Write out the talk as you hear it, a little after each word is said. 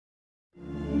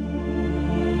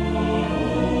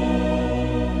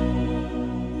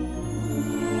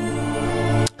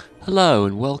Hello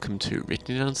and welcome to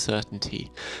Written in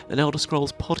Uncertainty, an Elder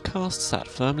Scrolls podcast sat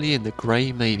firmly in the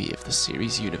grey maybe of the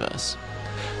series universe.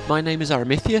 My name is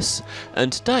Aramithius,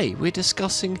 and today we're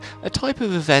discussing a type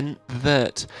of event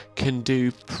that can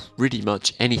do pretty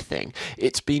much anything.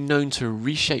 It's been known to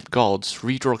reshape gods,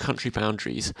 redraw country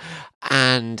boundaries,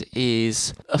 and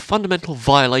is a fundamental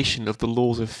violation of the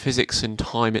laws of physics and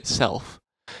time itself.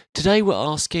 Today we're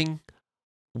asking,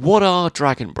 what are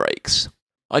dragon breaks?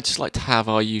 I'd just like to have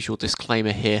our usual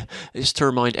disclaimer here, just to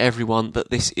remind everyone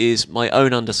that this is my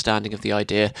own understanding of the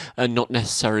idea and not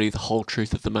necessarily the whole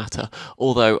truth of the matter,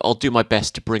 although I'll do my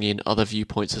best to bring in other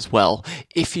viewpoints as well.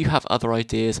 If you have other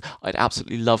ideas, I'd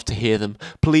absolutely love to hear them.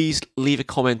 Please leave a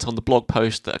comment on the blog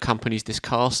post that accompanies this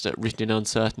cast at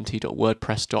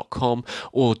writteninuncertainty.wordpress.com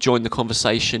or join the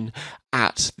conversation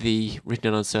at the Written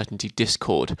in Uncertainty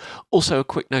Discord. Also, a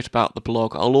quick note about the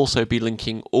blog, I'll also be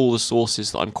linking all the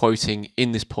sources that I'm quoting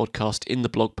in this podcast in the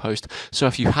blog post, so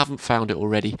if you haven't found it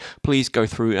already, please go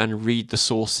through and read the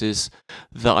sources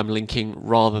that I'm linking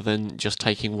rather than just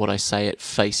taking what I say at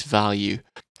face value.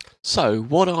 So,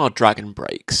 what are dragon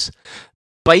breaks?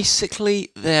 Basically,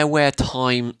 they're where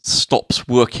time stops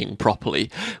working properly,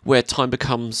 where time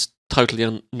becomes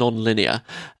totally non-linear,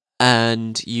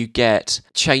 and you get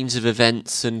chains of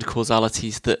events and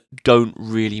causalities that don't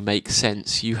really make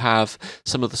sense. You have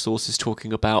some of the sources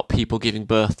talking about people giving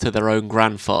birth to their own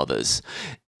grandfathers.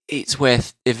 It's where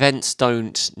events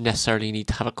don't necessarily need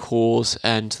to have a cause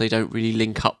and they don't really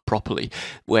link up properly,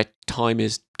 where time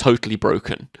is totally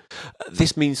broken.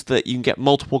 This means that you can get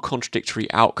multiple contradictory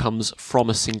outcomes from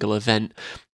a single event,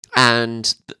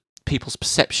 and people's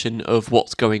perception of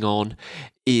what's going on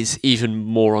is even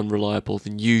more unreliable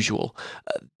than usual.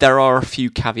 There are a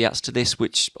few caveats to this,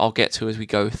 which I'll get to as we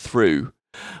go through,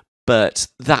 but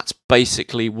that's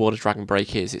basically what a dragon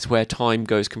break is. It's where time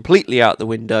goes completely out the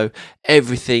window,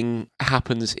 everything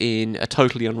happens in a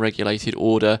totally unregulated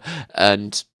order,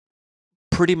 and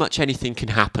pretty much anything can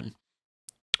happen.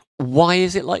 Why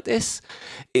is it like this?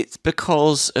 It's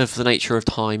because of the nature of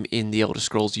time in the Elder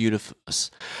Scrolls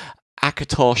universe.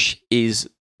 Akatosh is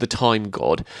the time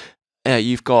god.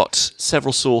 You've got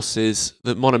several sources,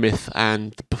 the Monomyth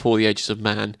and Before the Ages of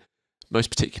Man, most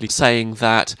particularly, saying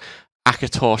that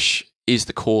Akatosh is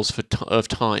the cause of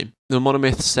time. The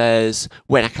Monomyth says,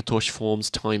 when Akatosh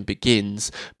forms, time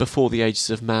begins. Before the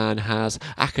Ages of Man has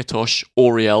Akatosh,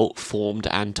 Auriel formed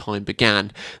and time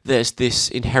began. There's this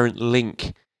inherent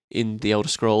link in the Elder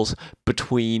Scrolls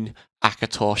between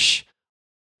Akatosh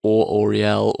or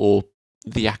Auriel or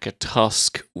the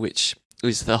Akatusk, which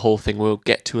is the whole thing we'll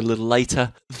get to a little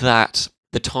later, that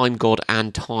the time god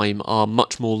and time are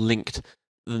much more linked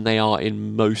than they are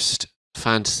in most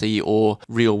fantasy or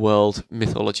real-world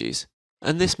mythologies.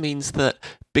 And this means that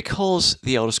because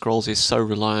the Elder Scrolls is so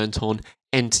reliant on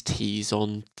entities,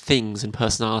 on things and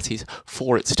personalities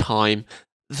for its time,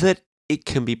 that it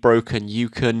can be broken. You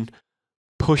can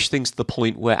push things to the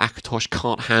point where Akatosh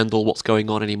can't handle what's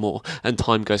going on anymore, and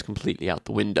time goes completely out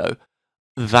the window.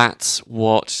 That's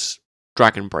what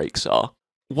dragon breaks are.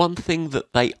 One thing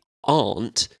that they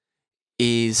aren't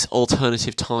is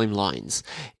alternative timelines.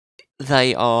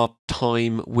 They are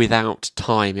time without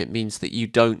time. It means that you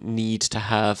don't need to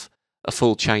have a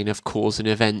full chain of cause and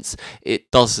events.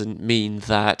 It doesn't mean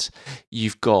that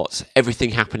you've got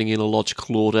everything happening in a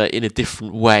logical order in a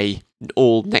different way,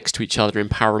 all next to each other in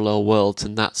parallel worlds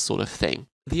and that sort of thing.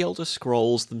 The Elder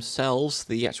Scrolls themselves,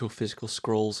 the actual physical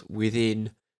scrolls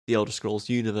within the Elder Scrolls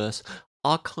universe,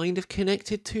 are kind of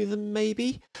connected to them,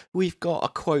 maybe. We've got a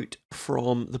quote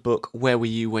from the book Where Were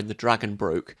You When the Dragon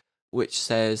Broke, which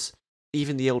says,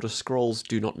 even the Elder Scrolls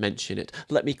do not mention it.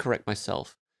 Let me correct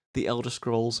myself. The Elder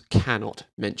Scrolls cannot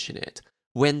mention it.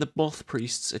 When the Moth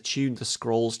Priests attune the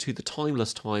scrolls to the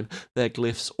timeless time, their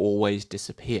glyphs always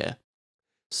disappear.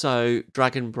 So,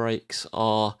 dragon breaks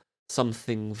are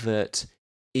something that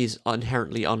is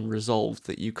inherently unresolved,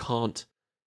 that you can't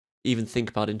even think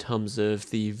about in terms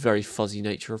of the very fuzzy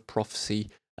nature of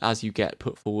prophecy as you get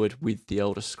put forward with the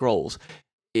Elder Scrolls.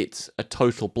 It's a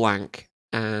total blank,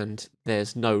 and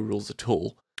there's no rules at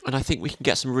all. And I think we can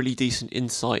get some really decent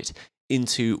insight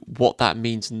into what that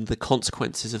means and the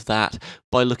consequences of that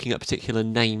by looking at a particular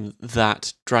name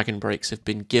that dragon breaks have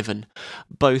been given.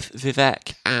 Both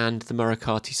Vivek and the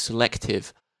Murakati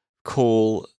Selective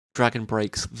call dragon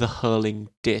breaks the hurling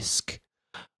disc,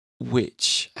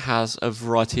 which has a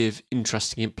variety of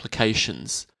interesting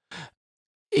implications.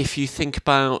 If you think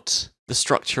about the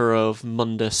structure of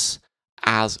Mundus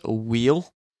as a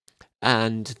wheel,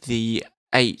 and the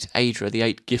 8 Aedra, the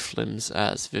 8 Giflins,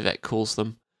 as Vivek calls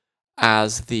them,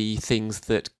 as the things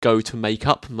that go to make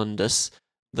up Mundus,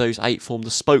 those 8 form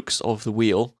the spokes of the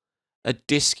wheel, A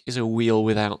disc is a wheel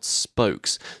without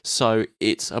spokes, so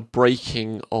it's a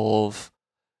breaking of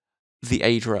the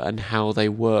Aedra and how they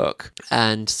work,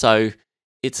 and so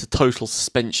it's a total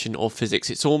suspension of physics.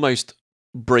 It's almost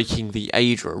breaking the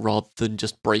Aedra rather than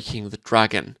just breaking the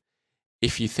dragon,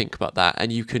 if you think about that,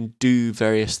 and you can do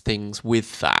various things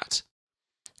with that.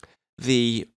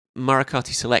 The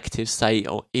Marakati selectives say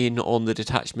on the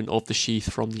detachment of the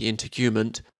sheath from the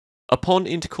integument. Upon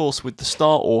intercourse with the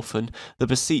star orphan, the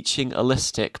beseeching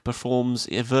allistic performs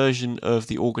a version of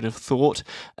the organ of thought,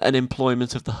 an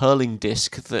employment of the hurling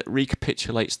disc that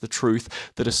recapitulates the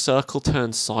truth that a circle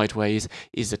turned sideways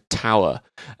is a tower.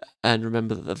 And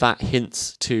remember that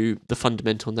hints to the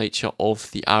fundamental nature of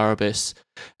the Arabis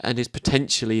and is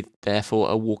potentially, therefore,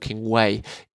 a walking way.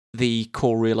 The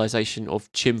core realization of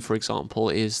Chim, for example,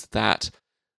 is that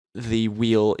the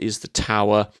wheel is the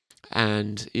tower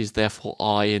and is therefore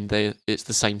I, and it's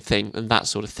the same thing, and that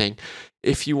sort of thing.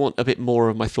 If you want a bit more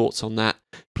of my thoughts on that,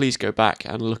 please go back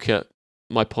and look at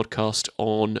my podcast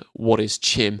on what is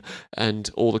Chim and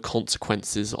all the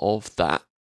consequences of that.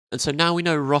 And so now we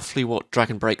know roughly what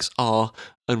dragon breaks are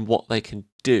and what they can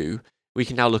do. We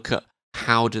can now look at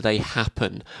how do they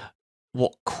happen,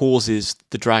 what causes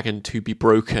the dragon to be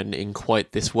broken in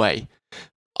quite this way.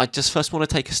 I just first want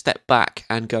to take a step back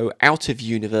and go out of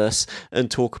universe and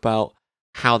talk about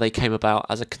how they came about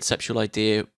as a conceptual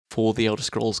idea for the Elder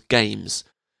Scrolls games.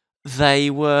 They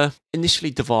were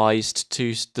initially devised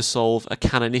to solve a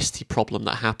canonicity problem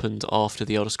that happened after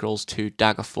the Elder Scrolls II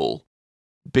Daggerfall,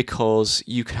 because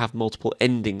you could have multiple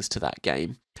endings to that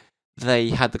game. They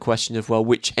had the question of, well,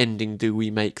 which ending do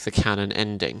we make the canon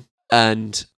ending?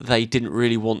 And they didn't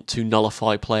really want to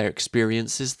nullify player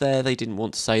experiences there. They didn't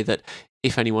want to say that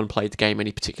if anyone played the game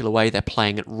any particular way, they're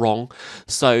playing it wrong.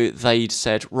 So they'd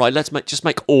said, right, let's just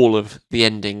make all of the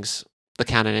endings, the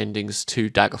canon endings to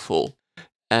Daggerfall.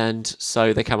 And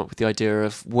so they came up with the idea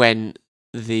of when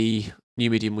the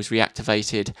New Medium was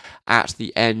reactivated at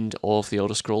the end of the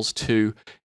Elder Scrolls II,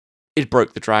 it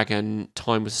broke the dragon,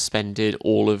 time was suspended,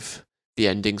 all of the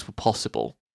endings were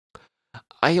possible.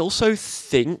 I also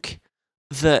think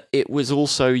that it was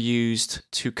also used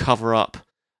to cover up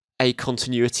a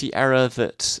continuity error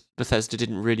that Bethesda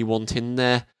didn't really want in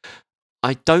there.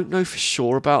 I don't know for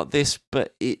sure about this,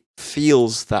 but it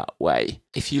feels that way.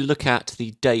 If you look at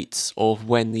the dates of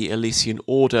when the Elysian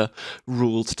Order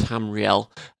ruled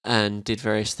Tamriel and did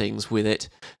various things with it,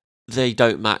 they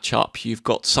don't match up. You've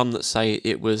got some that say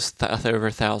it was over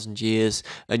 1,000 years,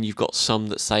 and you've got some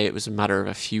that say it was a matter of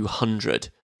a few hundred.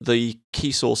 The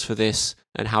key source for this,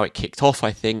 and how it kicked off,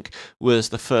 I think, was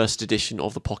the first edition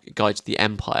of the Pocket Guide to the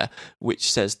Empire,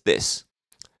 which says this: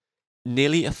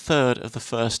 nearly a third of the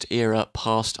First Era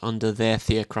passed under their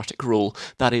theocratic rule,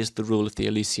 that is, the rule of the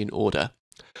Elysian Order.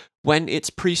 When its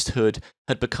priesthood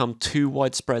had become too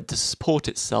widespread to support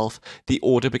itself, the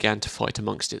Order began to fight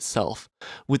amongst itself.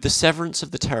 With the severance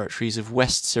of the territories of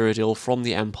West Cyrodiil from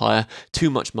the Empire, too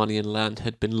much money and land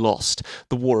had been lost.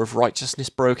 The War of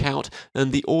Righteousness broke out,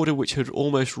 and the Order which had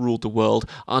almost ruled the world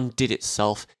undid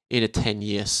itself in a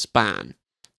 10-year span.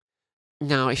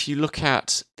 Now, if you look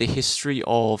at the history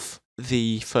of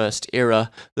the First Era,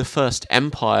 the First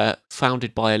Empire,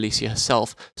 founded by Alesia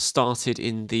herself, started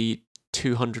in the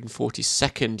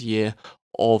 242nd year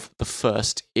of the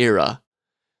First Era.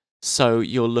 So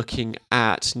you're looking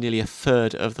at nearly a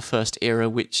third of the First Era,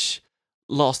 which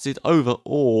lasted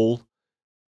overall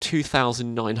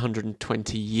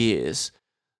 2,920 years.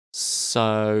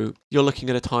 So you're looking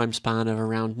at a time span of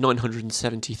around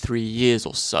 973 years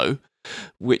or so,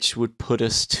 which would put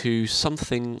us to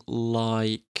something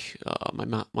like,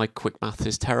 my quick math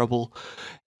is terrible,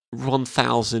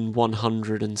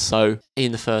 1,100 and so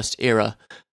in the First Era.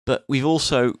 But we've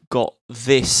also got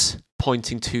this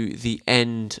pointing to the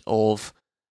end of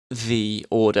the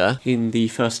Order in the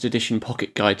first edition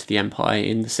Pocket Guide to the Empire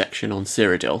in the section on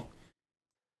Cyrodiil.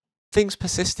 Things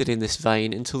persisted in this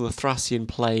vein until the Thracian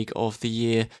Plague of the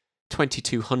year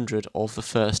 2200 of the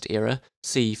First Era,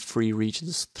 see Free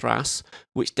Regions Thrace,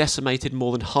 which decimated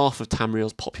more than half of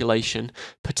Tamriel's population,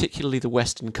 particularly the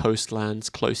western coastlands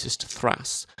closest to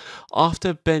Thrace.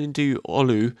 After Bendu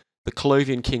Olu, the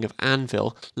Colovian king of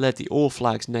Anvil, led the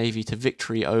Orflag's navy to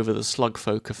victory over the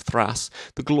slugfolk of Thrace,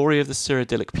 the glory of the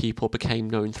Cyrodiilic people became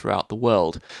known throughout the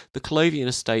world. The Colovian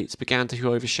estates began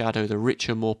to overshadow the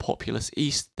richer, more populous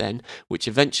East then, which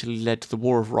eventually led to the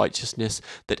War of Righteousness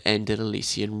that ended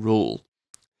Elysian rule.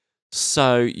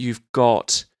 So you've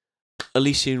got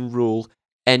Elysian rule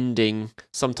ending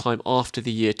sometime after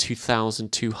the year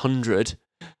 2200,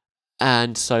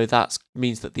 And so that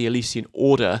means that the Elysian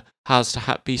Order has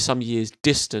to be some years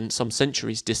distant, some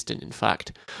centuries distant, in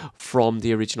fact, from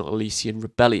the original Elysian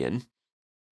Rebellion.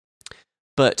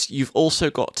 But you've also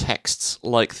got texts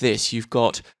like this. You've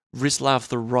got Rislav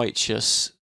the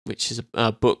Righteous, which is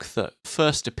a book that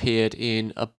first appeared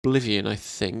in Oblivion, I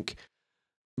think,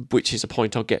 which is a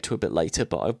point I'll get to a bit later,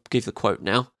 but I'll give the quote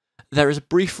now. There is a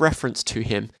brief reference to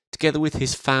him, together with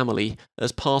his family,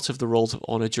 as part of the rolls of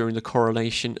honour during the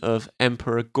coronation of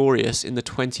Emperor Gorius in the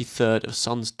 23rd of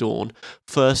Sun's Dawn,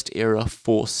 First Era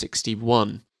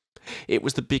 461. It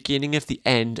was the beginning of the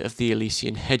end of the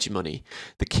Elysian hegemony.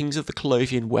 The kings of the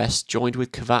Colovian West joined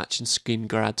with Kvatch and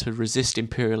Skingrad to resist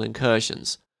imperial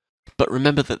incursions. But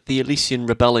remember that the Elysian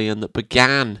rebellion that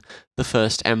began the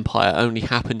First Empire only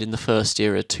happened in the First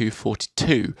Era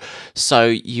 242.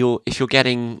 So if you're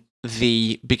getting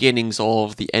the beginnings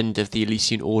of the end of the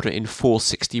Elysian Order in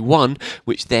 461,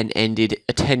 which then ended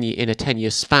in a 10-year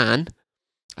span,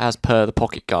 as per the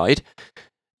Pocket Guide,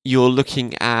 you're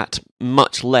looking at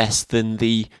much less than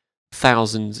the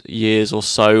 1,000 years or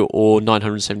so, or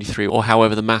 973, or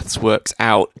however the maths works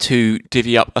out, to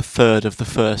divvy up a third of the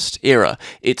First Era.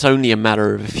 It's only a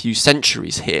matter of a few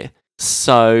centuries here.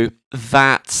 So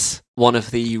that's one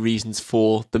of the reasons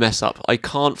for the mess up. I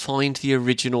can't find the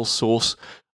original source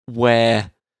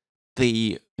where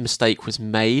the mistake was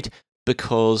made,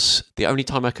 because the only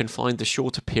time I can find the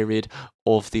shorter period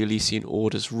of the Elysian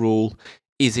Order's rule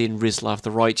is in Rislav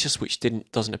the Righteous, which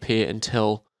doesn't appear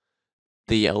until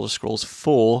the Elder Scrolls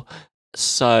 4,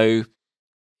 so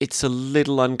it's a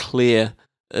little unclear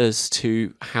as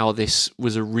to how this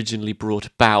was originally brought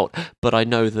about, but I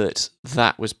know that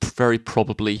that was very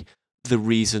probably the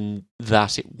reason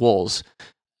that it was.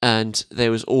 And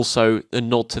there was also a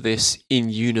nod to this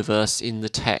in-universe in the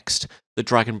text, The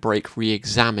Dragon Break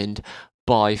Re-Examined,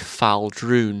 by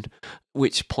Faldrune,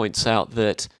 which points out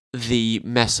that the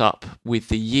mess up with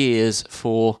the years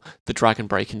for the Dragon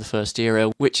Break in the First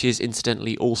Era, which is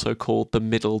incidentally also called the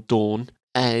Middle Dawn,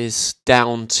 is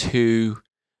down to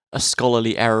a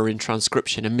scholarly error in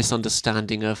transcription, a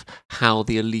misunderstanding of how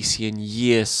the Elysian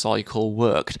year cycle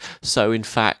worked. So in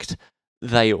fact,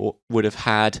 they would have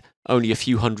had only a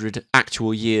few hundred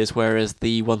actual years, whereas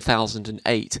the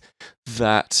 1008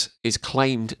 that is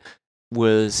claimed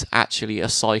was actually a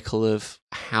cycle of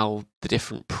how the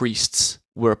different priests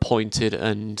were appointed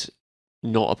and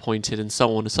not appointed, and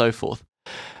so on and so forth.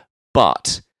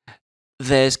 But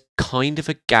there's kind of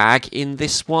a gag in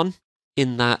this one,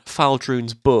 in that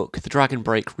Faldrune's book, The Dragon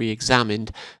Break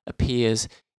Re-Examined, appears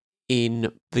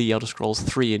in the Elder Scrolls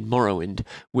 3 in Morrowind,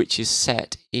 which is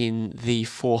set in the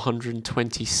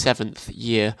 427th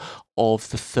year of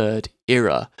the Third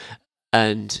Era,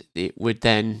 and it would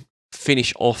then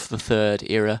finish off the Third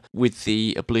Era with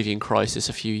the Oblivion Crisis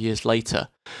a few years later.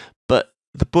 But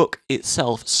the book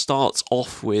itself starts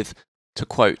off with, to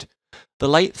quote, "The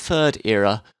late Third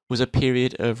Era was a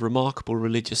period of remarkable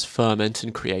religious ferment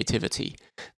and creativity.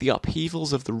 The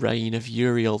upheavals of the reign of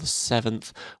Uriel VII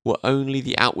were only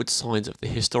the outward signs of the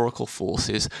historical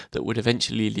forces that would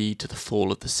eventually lead to the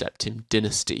fall of the Septim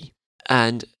dynasty."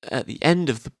 And at the end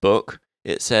of the book,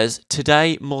 it says,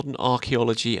 "Today, modern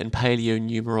archaeology and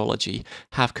paleonumerology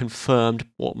have confirmed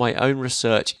what my own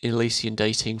research in Elysian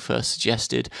dating first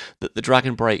suggested, that the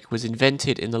Dragon Break was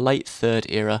invented in the late Third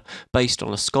Era based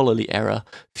on a scholarly error,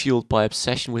 fueled by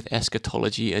obsession with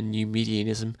eschatology and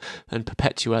Numidianism, and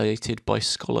perpetuated by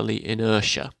scholarly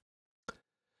inertia."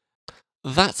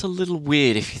 That's a little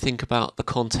weird if you think about the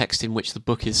context in which the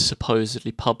book is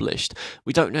supposedly published.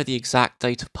 We don't know the exact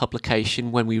date of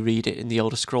publication when we read it in the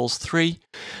Elder Scrolls 3,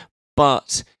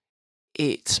 but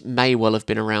it may well have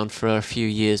been around for a few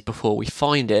years before we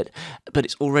find it, but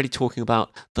it's already talking about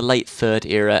the late Third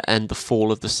Era and the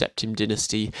fall of the Septim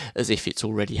dynasty as if it's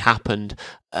already happened,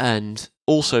 and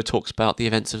also talks about the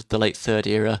events of the late Third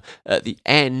Era at the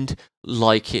end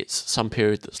like it's some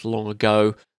period that's long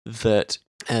ago, that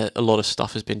a lot of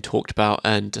stuff has been talked about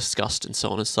and discussed and so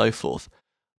on and so forth.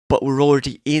 But we're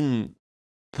already in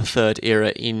the Third Era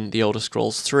in the Elder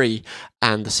Scrolls 3,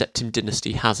 and the Septim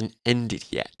dynasty hasn't ended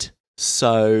yet.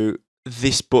 So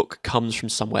this book comes from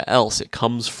somewhere else. It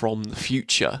comes from the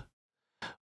future,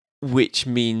 which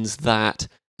means that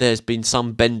there's been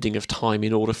some bending of time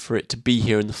in order for it to be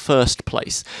here in the first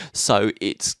place. So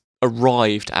it's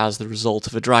arrived as the result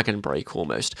of a dragon break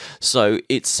almost. So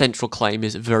its central claim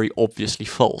is very obviously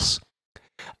false.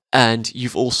 And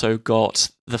you've also got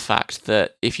the fact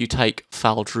that if you take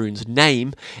Faldrune's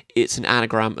name, it's an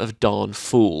anagram of Darn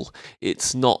Fool.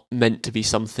 It's not meant to be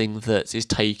something that is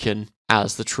taken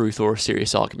as the truth or a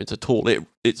serious argument at all.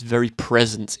 Its very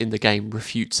presence in the game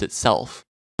refutes itself.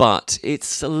 but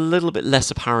it's a little bit less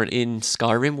apparent in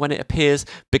Skyrim when it appears,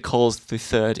 because the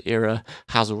Third Era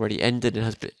has already ended and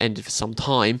has been ended for some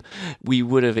time. We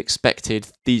would have expected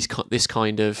this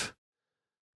kind of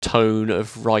tone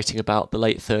of writing about the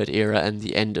late Third Era and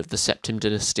the end of the Septim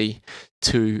Dynasty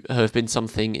to have been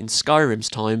something in Skyrim's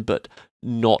time, but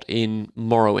not in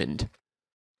Morrowind.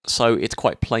 So it's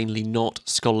quite plainly not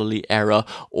scholarly error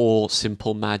or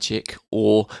simple magic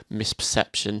or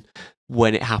misperception.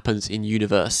 When it happens in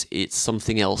universe, it's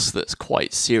something else that's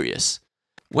quite serious.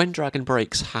 When dragon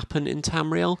breaks happen in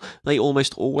Tamriel, they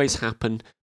almost always happen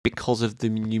because of the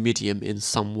Numidium in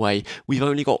some way. We've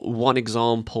only got one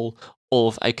example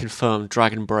of a confirmed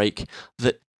dragon break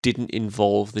that didn't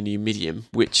involve the Numidium,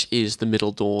 which is the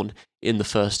Middle Dawn in the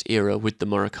First Era with the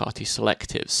Murakati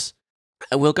selectives.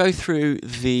 We'll go through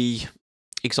the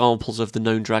examples of the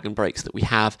known dragon breaks that we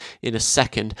have in a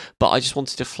second, but I just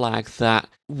wanted to flag that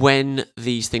when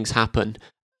these things happen,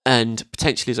 and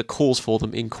potentially as a cause for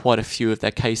them in quite a few of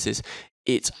their cases,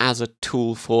 it's as a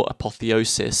tool for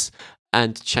apotheosis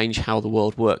and change how the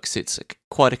world works. It's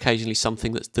quite occasionally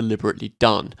something that's deliberately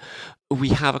done. We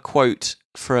have a quote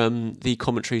from the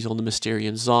commentaries on the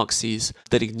Mysterian Xerxes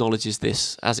that acknowledges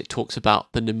this as it talks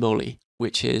about the Nemoli,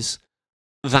 which is,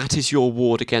 "That is your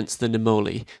ward against the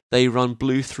Nemoli. They run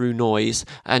blue through noise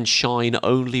and shine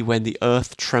only when the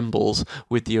earth trembles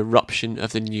with the eruption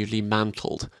of the newly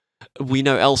mantled." We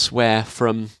know elsewhere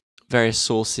from various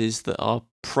sources that are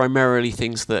primarily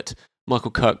things that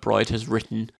Michael Kirkbride has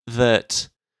written that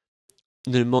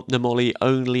Nemoli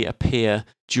only appear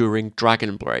during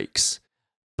dragon breaks.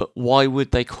 But why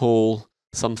would they call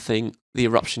something the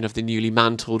eruption of the newly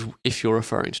mantled if you're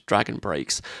referring to dragon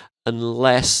breaks?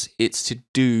 Unless it's to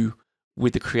do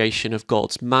with the creation of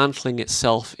gods. Mantling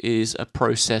itself is a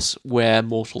process where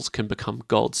mortals can become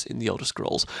gods in the Elder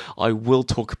Scrolls. I will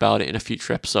talk about it in a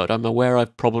future episode. I'm aware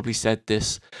I've probably said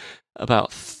this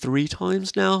about 3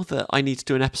 times now, that I need to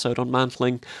do an episode on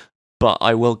mantling, but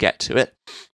I will get to it.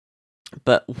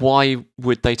 But why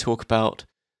would they talk about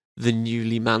the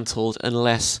newly mantled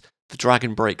unless the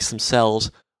dragon breaks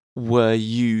themselves were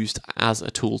used as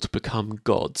a tool to become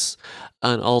gods?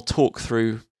 And I'll talk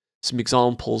through some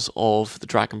examples of the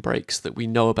dragon breaks that we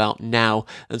know about now,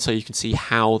 and so you can see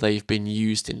how they've been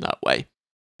used in that way.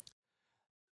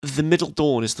 The Middle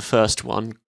Dawn is the first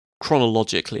one,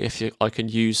 chronologically, if I can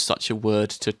use such a word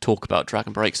to talk about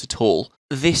dragon breaks at all.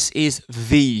 This is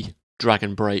the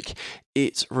dragon break.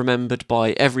 It's remembered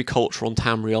by every culture on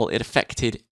Tamriel. It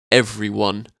affected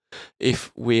everyone.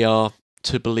 If we are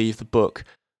to believe the book,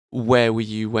 Where Were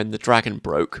You When the Dragon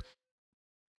Broke?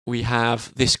 We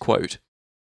have this quote: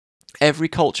 "Every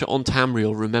culture on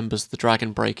Tamriel remembers the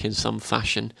dragon break in some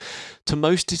fashion. To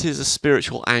most it is a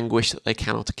spiritual anguish that they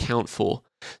cannot account for.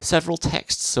 Several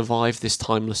texts survive this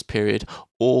timeless period,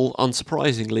 all,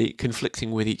 unsurprisingly,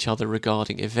 conflicting with each other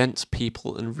regarding events,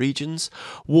 people, and regions.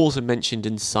 Wars are mentioned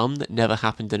in some that never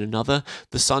happened in another.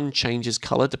 The sun changes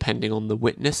colour depending on the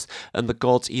witness, and the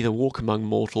gods either walk among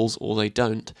mortals or they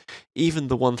don't. Even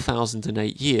the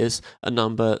 1008 years, a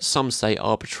number, some say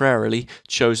arbitrarily,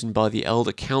 chosen by the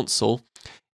Elder Council,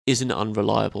 is an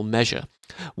unreliable measure.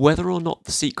 Whether or not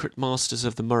the secret masters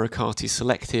of the Murakati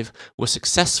Selective were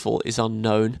successful is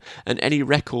unknown, and any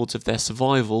records of their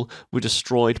survival were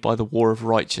destroyed by the War of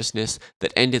Righteousness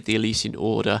that ended the Elysian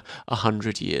Order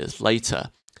 100 years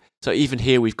later." So even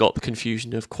here we've got the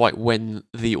confusion of quite when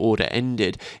the Order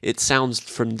ended. It sounds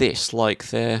from this like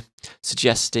they're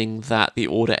suggesting that the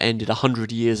Order ended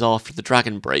 100 years after the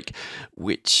Dragon Break,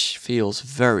 which feels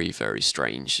very, very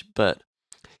strange. But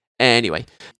anyway,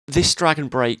 this Dragon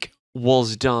Break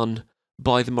was done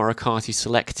by the Murakati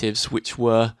Selectives, which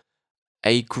were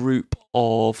a group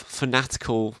of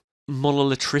fanatical,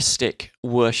 monolithristic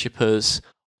worshippers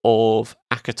of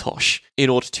Akatosh in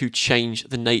order to change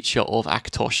the nature of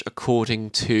Akatosh according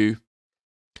to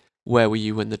Where Were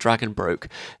You When the Dragon Broke?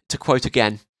 To quote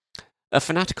again, "A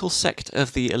fanatical sect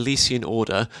of the Elysian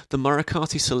Order, the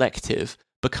Murakati Selective,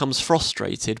 becomes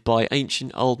frustrated by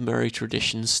ancient Aldmeri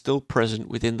traditions still present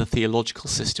within the theological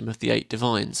system of the Eight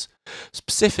Divines.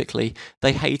 Specifically,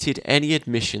 they hated any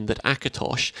admission that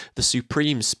Akatosh, the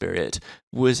supreme spirit,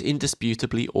 was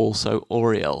indisputably also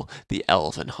Auriel, the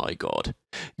elven high god.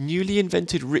 Newly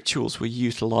invented rituals were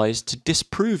utilized to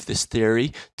disprove this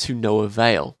theory to no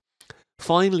avail.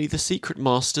 Finally, the secret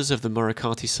masters of the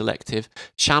Murakati Selective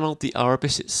channeled the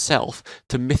Arabis itself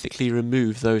to mythically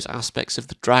remove those aspects of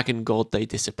the dragon god they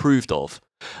disapproved of.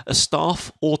 A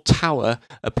staff or tower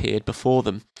appeared before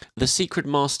them. The secret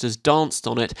masters danced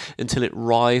on it until it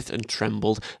writhed and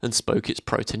trembled and spoke its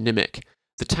protonymic.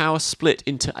 The tower split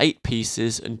into 8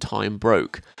 pieces and time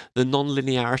broke. The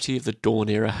non-linearity of the Dawn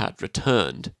era had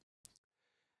returned.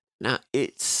 Now,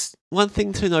 it's one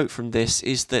thing to note from this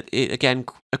is that it again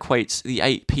equates the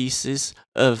 8 pieces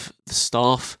of the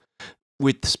staff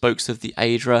with the spokes of the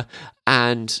Aedra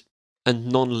and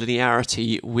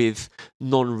non-linearity with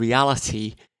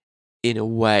non-reality in a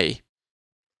way.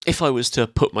 If I was to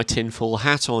put my tinfoil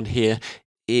hat on here,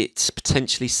 it's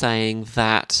potentially saying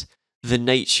that the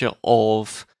nature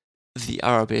of the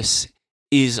Erebus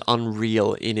is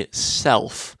unreal in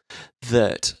itself,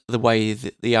 that the way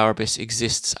that the Erebus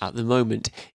exists at the moment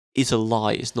is a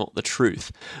lie, is not the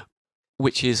truth,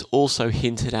 which is also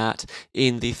hinted at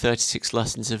in the 36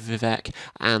 Lessons of Vivek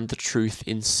and the Truth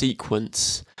in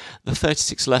Sequence. The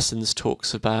 36 Lessons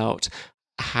talks about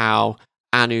how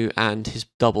Anu and his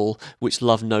double, which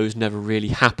love knows never really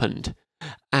happened.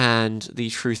 And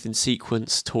the Truth in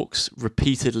Sequence talks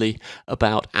repeatedly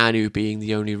about Anu being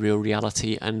the only real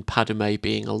reality and Padme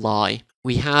being a lie.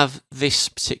 We have this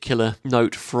particular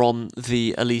note from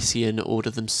the Elysian Order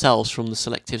themselves, from the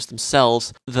Selectives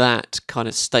themselves, that kind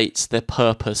of states their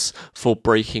purpose for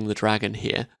breaking the dragon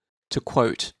here. To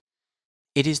quote,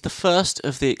 "It is the first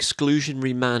of the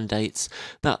exclusionary mandates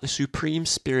that the Supreme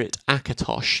Spirit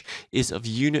Akatosh is of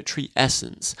unitary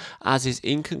essence, as is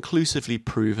inconclusively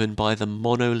proven by the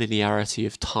monolinearity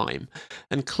of time.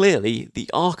 And clearly, the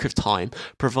arc of time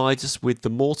provides us with the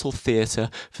mortal theatre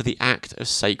for the act of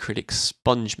sacred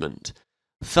expungement.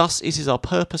 Thus it is our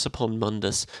purpose upon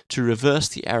Mundus to reverse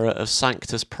the error of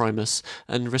Sanctus Primus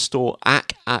and restore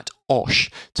Ak at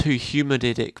Osh to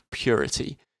humanidic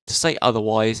purity. To say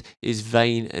otherwise is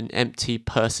vain and empty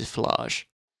persiflage."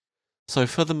 So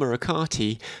for the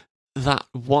Murakati, that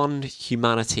one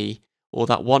humanity, or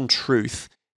that one truth,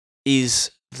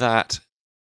 is that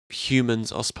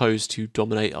humans are supposed to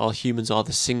dominate. Our humans are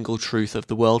the single truth of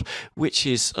the world, which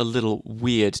is a little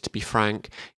weird, to be frank,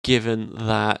 given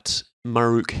that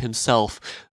Maruk himself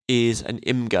is an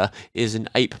Imga, is an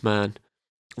ape man,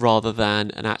 rather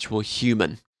than an actual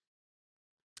human.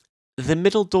 The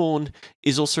Middle Dawn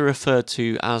is also referred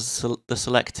to as the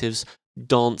Selectives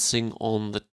dancing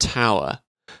on the tower.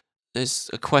 There's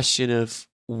a question of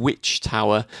which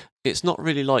tower. It's not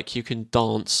really like you can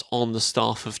dance on the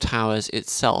Staff of Towers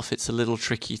itself. It's a little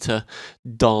tricky to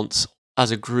dance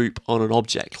as a group on an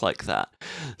object like that.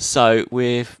 So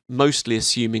we're mostly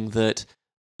assuming that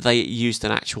they used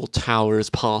an actual tower as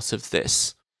part of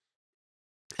this.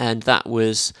 And that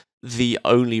was the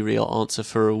only real answer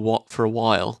for a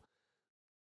while.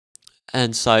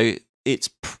 And so it's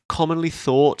commonly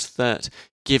thought that,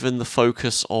 given the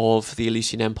focus of the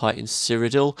Elysian Empire in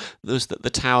Cyrodiil, that the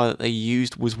tower that they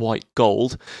used was white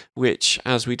gold, which,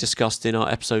 as we discussed in our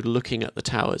episode looking at the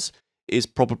towers, is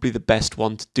probably the best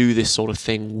one to do this sort of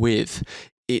thing with.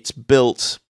 It's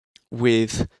built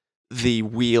with the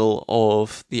wheel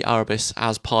of the Erebus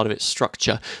as part of its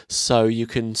structure, so you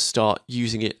can start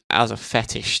using it as a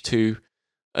fetish to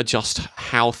adjust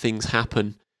how things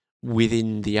happen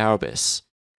within the Erebus.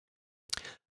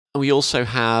 We also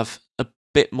have a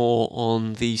bit more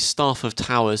on the Staff of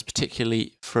Towers,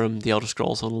 particularly from the Elder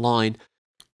Scrolls Online.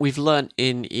 We've learnt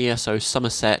in ESO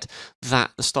Somerset that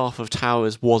the Staff of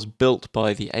Towers was built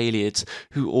by the Aelids,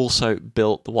 who also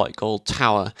built the White Gold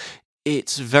Tower.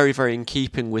 It's very, very in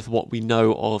keeping with what we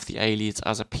know of the Aelids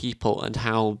as a people and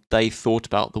how they thought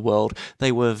about the world.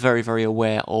 They were very, very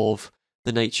aware of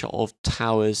the nature of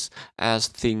towers as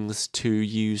things to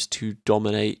use to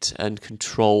dominate and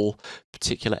control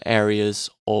particular areas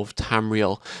of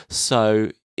Tamriel.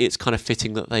 So it's kind of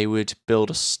fitting that they would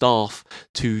build a staff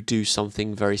to do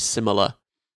something very similar.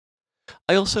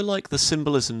 I also like the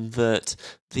symbolism that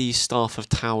the Staff of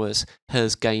Towers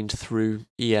has gained through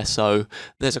ESO.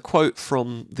 There's a quote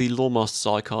from the Loremaster's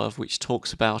Archive which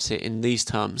talks about it in these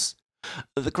terms.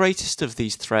 "The greatest of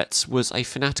these threats was a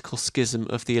fanatical schism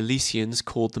of the Elysians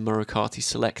called the Murakati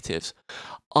Selectives.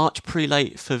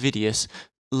 Archprelate Favidius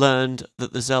learned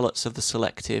that the zealots of the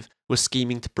Selective were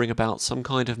scheming to bring about some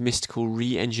kind of mystical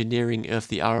re-engineering of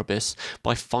the Erebus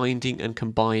by finding and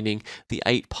combining the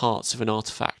 8 parts of an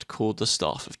artifact called the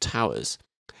Staff of Towers.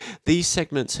 These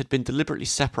segments had been deliberately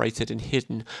separated and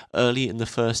hidden early in the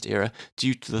First Era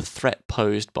due to the threat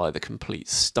posed by the complete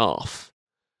staff."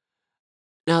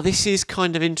 Now, this is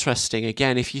kind of interesting.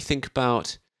 Again, if you think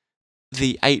about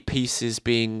the 8 pieces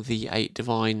being the 8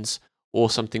 divines, or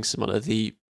something similar,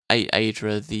 the 8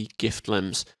 Aedra, the gift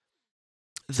limbs,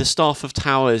 the Staff of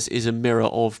Towers is a mirror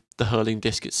of the hurling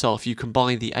disc itself. You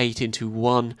combine the 8 into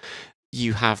one,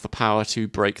 you have the power to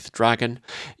break the dragon.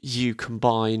 You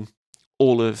combine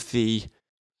all of the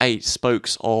 8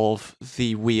 spokes of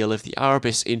the wheel of the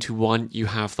Erebus into one, you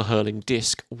have the hurling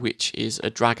disc, which is a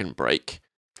dragon break.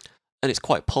 And it's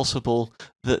quite possible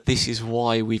that this is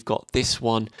why we've got this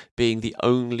one being the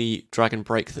only dragon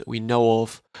break that we know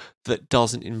of that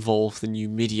doesn't involve the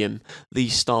Numidium. The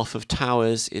Staff of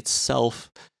Towers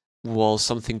itself was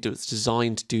something that was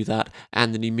designed to do that,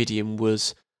 and the Numidium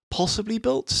was possibly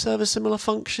built to serve a similar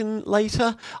function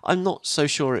later. I'm not so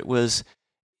sure it was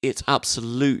its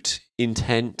absolute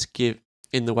intent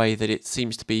in the way that it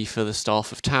seems to be for the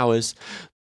Staff of Towers,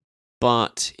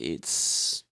 but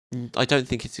I don't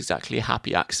think it's exactly a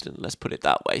happy accident, let's put it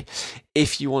that way.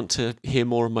 If you want to hear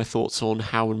more of my thoughts on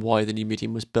how and why the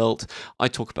Numidium was built, I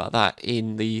talk about that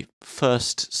in the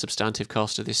first substantive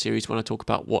cast of this series when I talk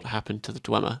about what happened to the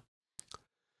Dwemer.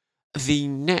 The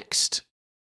next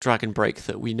dragon break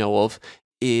that we know of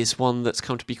is one that's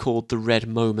come to be called the Red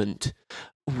Moment,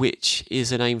 which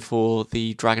is a name for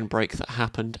the dragon break that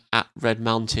happened at Red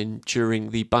Mountain during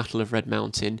the Battle of Red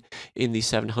Mountain in the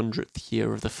 700th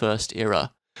year of the First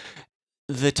Era.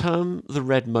 The term the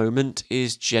Red Moment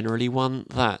is generally one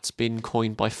that's been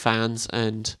coined by fans,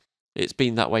 and it's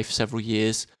been that way for several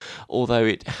years, although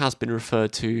it has been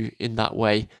referred to in that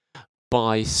way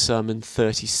by Sermon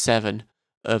 37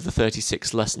 of the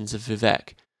 36 Lessons of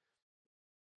Vivek.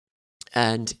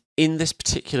 And in this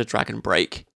particular dragon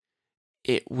break,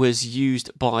 it was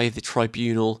used by the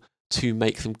tribunal to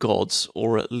make them gods,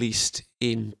 or at least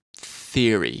in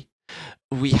theory.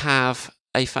 We have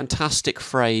a fantastic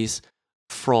phrase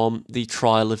from the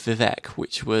Trial of Vivek,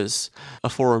 which was a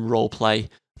forum roleplay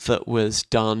that was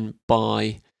done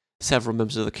by several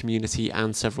members of the community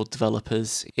and several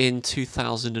developers in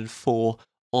 2004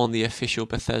 on the official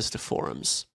Bethesda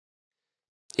forums.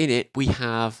 In it, we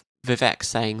have Vivek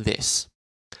saying this: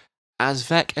 "As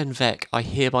Vek and Vek, I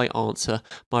hereby answer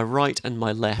my right and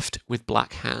my left with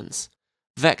black hands.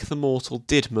 Vek the mortal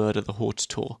did murder the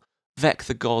Hortator. Vek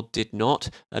the god did not,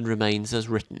 and remains as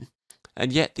written.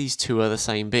 And yet these two are the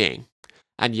same being.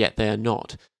 And yet they are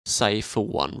not, save for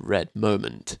one red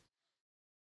moment."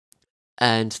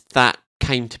 And that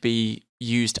came to be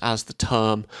used as the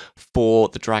term for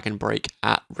the dragon break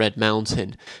at Red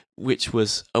Mountain, which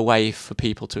was a way for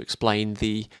people to explain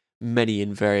the many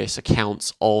and various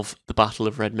accounts of the Battle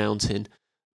of Red Mountain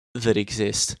that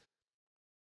exist.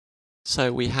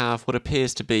 So we have what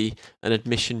appears to be an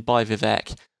admission by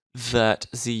Vivek that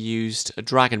they used a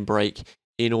dragon break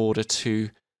in order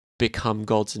to become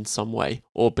gods in some way,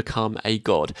 or become a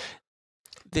god.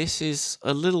 This is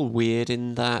a little weird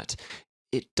in that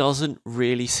it doesn't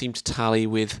really seem to tally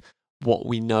with what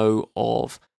we know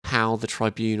of how the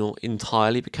tribunal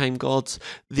entirely became gods.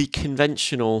 The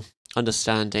conventional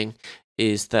understanding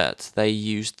is that they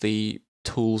used the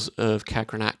tools of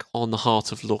Kagranak on the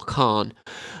heart of Lorcan,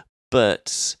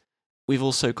 but we've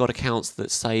also got accounts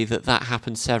that say that that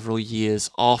happened several years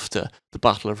after the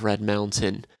Battle of Red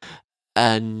Mountain,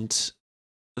 and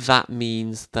that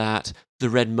means that the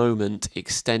Red Moment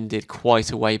extended quite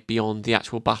a way beyond the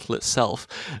actual battle itself,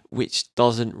 which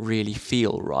doesn't really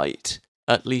feel right,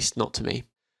 at least not to me.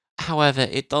 However,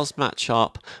 it does match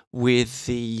up with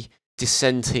the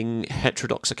dissenting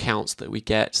heterodox accounts that we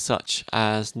get, such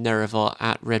as Nerevar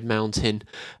at Red Mountain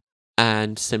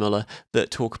and similar,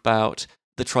 that talk about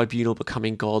the tribunal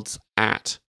becoming gods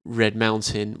at Red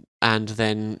Mountain, and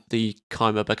then the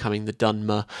Kaimer becoming the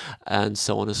Dunmer, and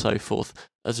so on and so forth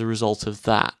as a result of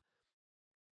that.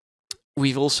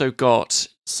 We've also got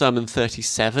Sermon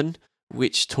 37,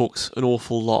 which talks an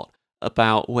awful lot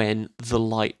about when the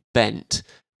light bent,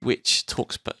 which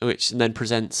then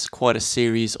presents quite a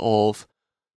series of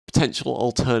potential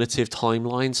alternative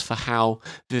timelines for how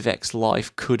Vivek's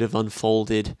life could have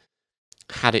unfolded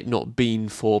had it not been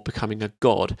for becoming a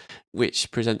god, which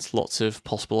presents lots of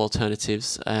possible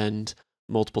alternatives and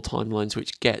multiple timelines,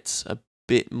 which gets a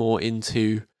bit more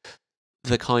into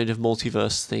the kind of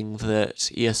multiverse thing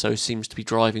that ESO seems to be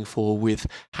driving for with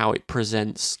how it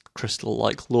presents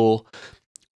crystal-like lore,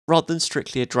 rather than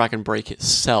strictly a dragon break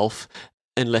itself,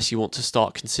 unless you want to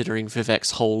start considering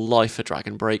Vivek's whole life a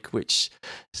dragon break, which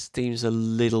seems a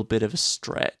little bit of a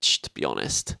stretch, to be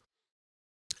honest.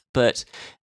 But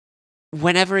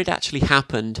whenever it actually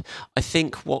happened, I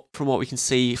think from what we can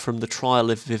see from the trial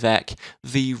of Vivek,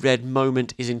 the Red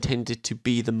Moment is intended to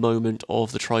be the moment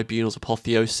of the tribunal's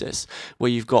apotheosis,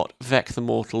 where you've got Vek the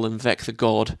mortal and Vek the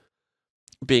god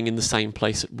being in the same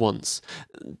place at once.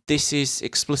 This is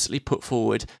explicitly put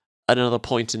forward at another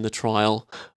point in the trial,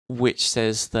 which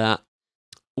says that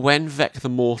when Vek the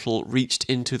mortal reached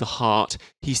into the heart,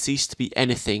 he ceased to be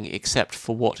anything except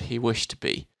for what he wished to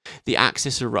be. The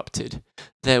axis erupted.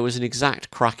 There was an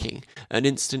exact cracking, an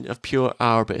instant of pure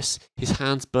Arbis, his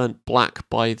hands burnt black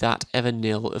by that ever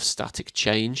nil of static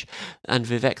change, and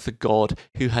Vivek the god,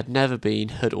 who had never been,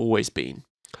 had always been.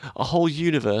 A whole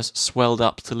universe swelled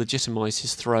up to legitimize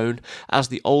his throne, as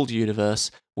the old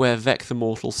universe, where Vec the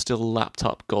mortal still lapped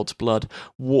up God's blood,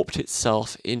 warped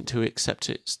itself into accept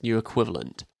its new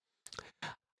equivalent.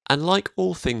 And like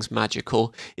all things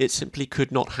magical, it simply could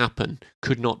not happen,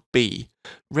 could not be.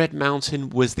 Red Mountain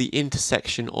was the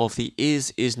intersection of the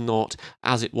is not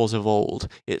as it was of old,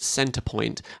 its centre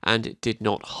point, and it did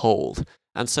not hold.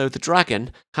 And so the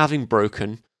dragon, having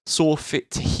broken, saw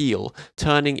fit to heal,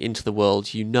 turning into the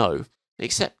world you know.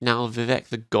 Except now Vivek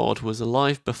the god was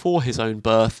alive before his own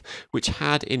birth, which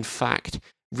had in fact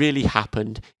really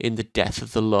happened in the death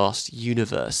of the last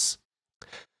universe.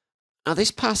 Now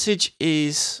this passage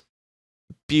is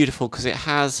beautiful because it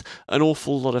has an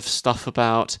awful lot of stuff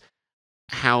about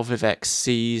how Vivek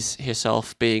sees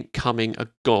herself becoming a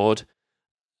god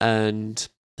and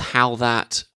how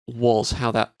that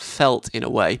felt in a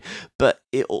way, but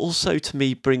it also to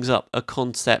me brings up a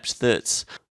concept that's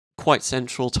quite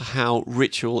central to how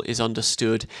ritual is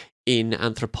understood in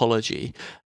anthropology.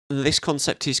 This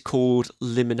concept is called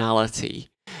liminality.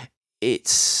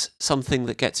 It's something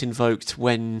that gets invoked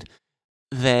when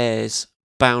there's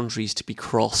boundaries to be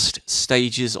crossed,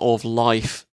 stages of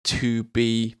life to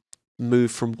be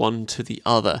moved from one to the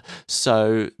other.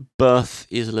 So birth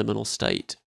is a liminal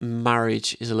state,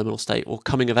 marriage is a liminal state, or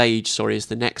coming of age, is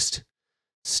the next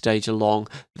stage along,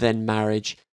 then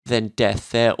marriage, then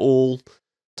death. They're all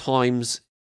times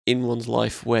in one's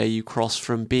life where you cross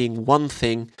from being one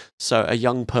thing, so a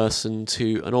young person,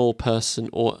 to an old person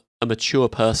or a mature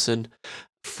person,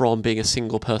 from being a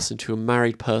single person to a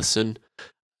married person,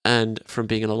 and from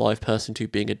being an alive person to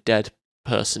being a dead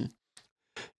person.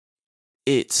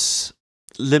 It's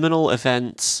liminal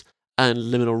events and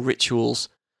liminal rituals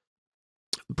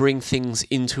bring things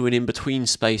into an in-between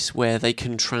space where they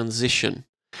can transition,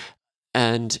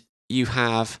 and you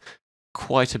have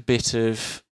quite a bit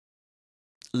of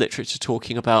literature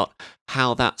talking about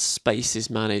how that space is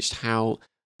managed, how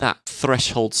that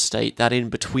threshold state, that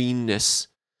in-betweenness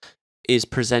is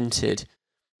presented,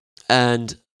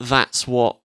 and that's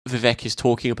what Vivek is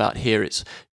talking about here. It's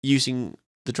using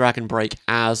the dragon break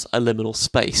as a liminal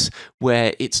space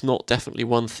where it's not definitely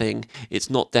one thing, it's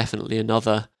not definitely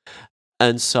another,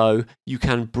 and so you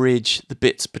can bridge the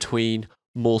bits between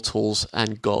mortals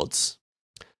and gods.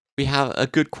 We have a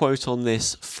good quote on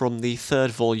this from the third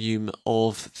volume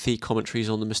of the Commentaries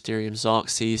on the Mysterium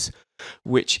Xerxes,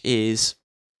 which is: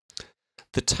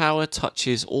 "The tower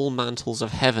touches all mantles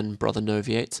of heaven, brother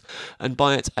Noviate, and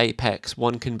by its apex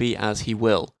one can be as he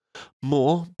will.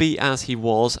 More, be as he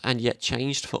was, and yet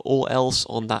changed for all else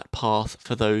on that path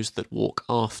for those that walk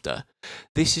after.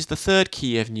 This is the third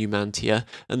key of Numantia,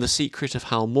 and the secret of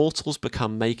how mortals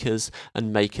become makers,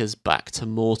 and makers back to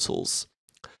mortals."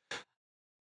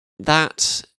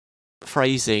 That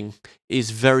phrasing is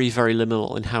very, very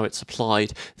liminal in how it's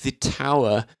applied. The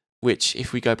tower, which,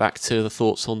 if we go back to the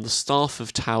thoughts on the staff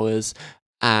of towers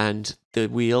and the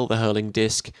wheel, the hurling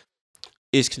disc,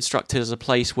 is constructed as a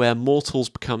place where mortals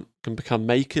can become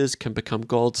makers, can become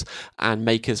gods, and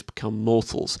makers become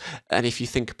mortals. And if you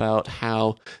think about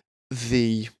how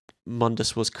the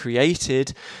Mundus was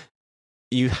created,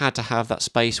 you had to have that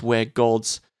space where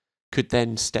gods could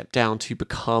then step down to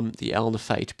become the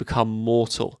Elnathay, to become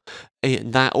mortal.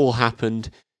 And that all happened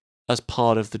as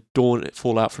part of the Dawn,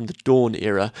 fallout from the Dawn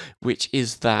era, which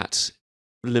is that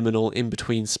liminal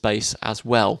in-between space as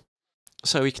well.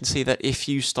 So we can see that if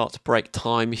you start to break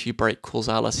time, if you break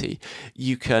causality,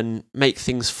 you can make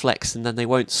things flex and then they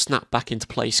won't snap back into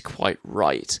place quite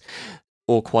right,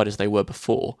 or quite as they were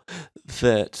before.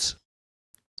 That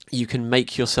you can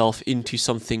make yourself into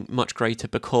something much greater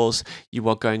because you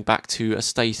are going back to a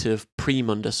state of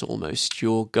pre-Mundus almost.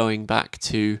 You're going back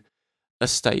to a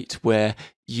state where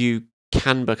you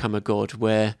can become a god,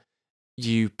 where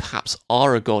you perhaps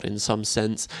are a god in some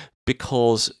sense,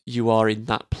 because you are in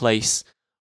that place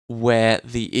where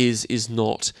the is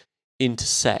not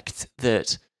intersect,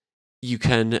 that you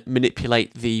can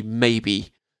manipulate the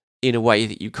maybe in a way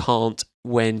that you can't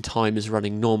when time is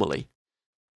running normally.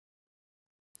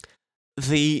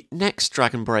 The next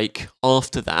dragon break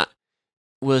after that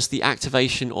was the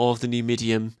activation of the new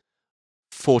medium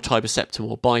for Tiber Septim,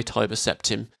 or by Tiber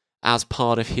Septim, as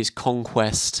part of his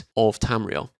conquest of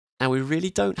Tamriel. Now, we really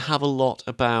don't have a lot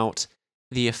about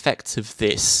the effects of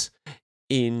this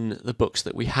in the books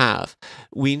that we have.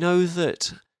 We know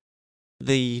that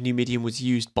the new medium was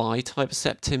used by Tiber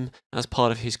Septim as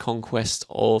part of his conquest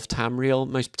of Tamriel,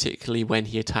 most particularly when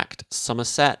he attacked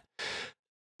Somerset,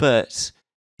 but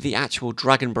The actual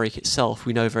dragon break itself,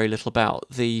 we know very little about.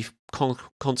 The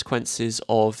consequences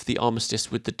of the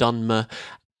armistice with the Dunmer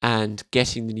and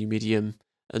getting the Numidium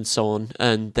and so on,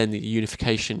 and then the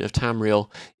unification of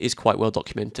Tamriel is quite well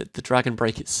documented. The dragon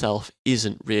break itself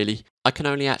isn't really. I can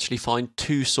only actually find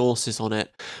 2 sources on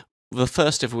it, the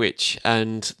first of which,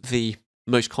 and the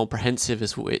most comprehensive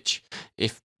of which,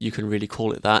 if you can really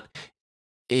call it that,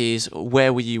 is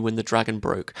Where Were You When the Dragon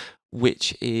Broke,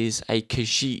 which is a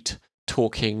Khajiit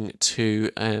talking to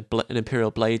an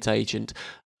Imperial Blades agent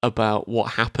about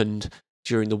what happened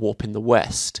during the Warp in the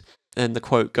West. And the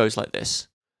quote goes like this: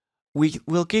 "We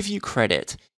will give you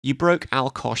credit. You broke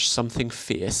Alkosh something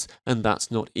fierce, and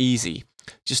that's not easy.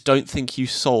 Just don't think you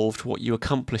solved what you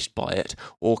accomplished by it,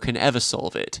 or can ever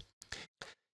solve it.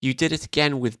 You did it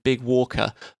again with Big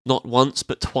Walker, not once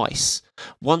but twice.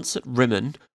 Once at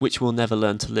Rimmen, which we'll never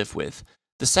learn to live with.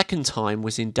 The second time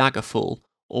was in Daggerfall,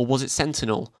 or was it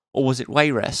Sentinel, or was it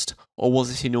Wayrest, or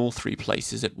was it in all 3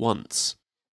 places at once?"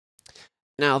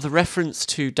 Now, the reference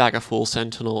to Daggerfall,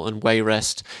 Sentinel, and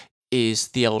Wayrest is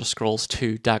the Elder Scrolls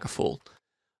II Daggerfall.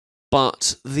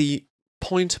 But the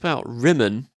point about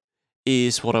Rimmen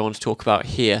is what I want to talk about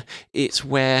here. It's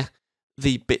where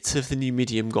the bits of the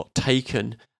Numidium got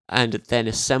taken and then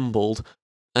assembled,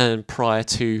 and prior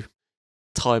to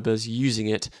Tibers using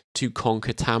it to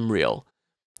conquer Tamriel.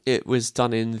 It was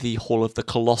done in the Hall of the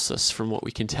Colossus, from what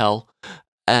we can tell,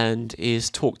 and is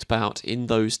talked about in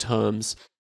those terms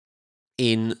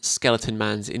in Skeleton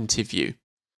Man's interview.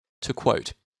 To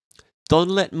quote, "Don't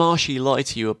let Marshy lie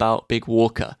to you about Big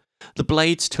Walker. The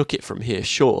Blades took it from here,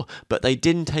 sure, but they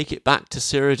didn't take it back to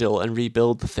Cyrodiil and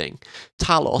rebuild the thing.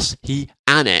 Talos, he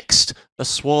annexed a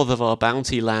swath of our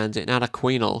bounty land in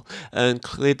Anaquinal and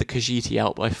cleared the Khajiit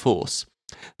out by force.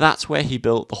 That's where he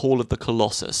built the Hall of the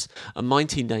Colossus, a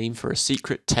mighty name for a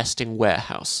secret testing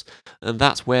warehouse. And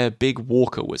that's where Big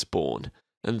Walker was born.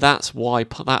 And that's why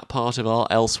that part of our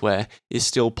Elsewhere is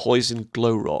still poisoned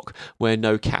glow rock, where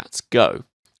no cats go."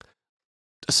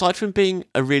 Aside from being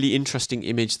a really interesting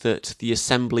image that the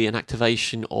assembly and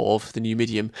activation of the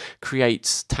Numidium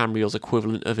creates Tamriel's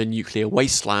equivalent of a nuclear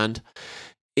wasteland,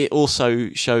 it also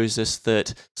shows us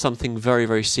that something very,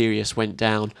 very serious went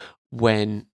down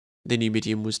when the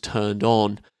Numidium was turned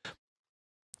on.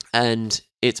 And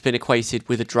it's been equated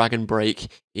with a dragon break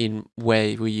in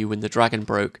Where Were You When the Dragon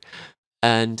Broke,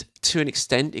 and to an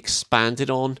extent expanded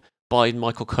on by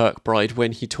Michael Kirkbride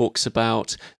when he talks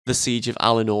about the Siege of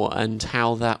Alinor and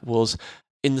how that was,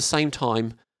 in the same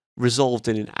time, resolved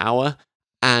in an hour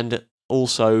and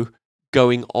also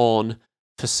going on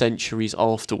for centuries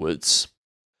afterwards.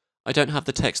 I don't have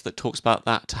the text that talks about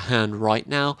that to hand right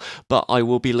now, but I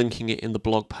will be linking it in the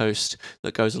blog post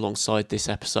that goes alongside this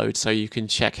episode, so you can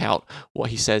check out what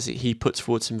he says. He puts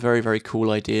forward some very, very cool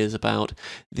ideas about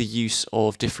the use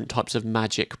of different types of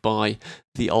magic by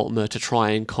the Altmer to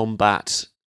try and combat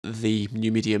the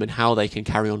Numidium and how they can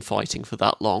carry on fighting for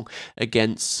that long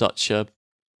against such a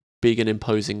big and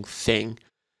imposing thing.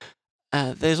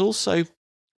 There's also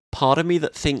part of me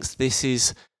that thinks this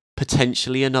is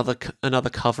potentially another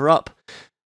cover-up,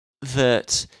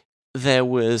 that there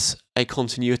was a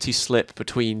continuity slip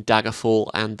between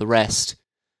Daggerfall and the rest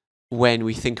when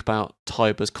we think about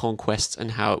Tiber's conquests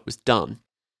and how it was done.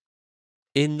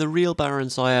 In The Real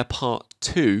Baranzaya Part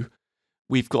 2,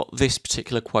 we've got this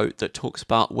particular quote that talks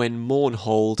about when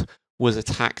Mournhold was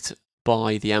attacked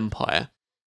by the Empire.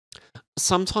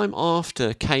 "Sometime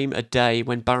after came a day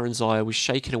when Baranzaya was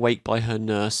shaken awake by her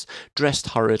nurse, dressed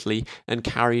hurriedly, and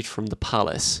carried from the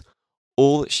palace.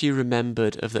 All that she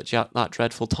remembered of that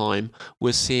dreadful time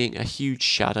was seeing a huge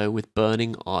shadow with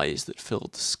burning eyes that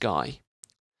filled the sky."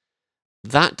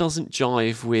 That doesn't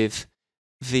jive with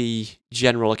the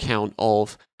general account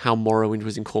of how Morrowind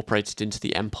was incorporated into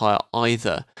the Empire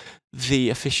either. The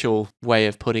official way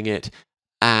of putting it,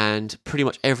 and pretty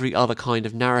much every other kind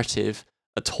of narrative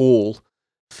at all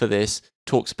for this,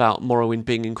 talks about Morrowind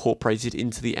being incorporated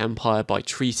into the Empire by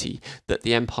treaty, that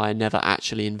the Empire never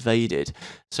actually invaded.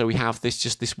 So we have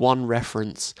this one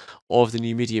reference of the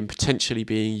Numidium potentially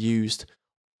being used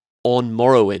on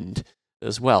Morrowind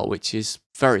as well, which is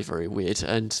very, very weird,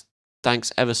 and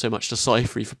thanks ever so much to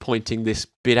Cyphery for pointing this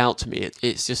bit out to me.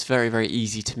 It's just very, very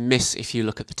easy to miss if you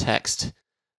look at the text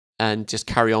and just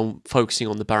carry on focusing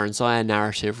on the Baranzaya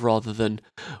narrative rather than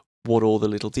what all the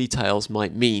little details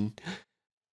might mean.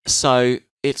 So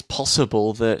it's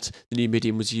possible that the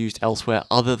Numidium was used elsewhere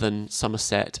other than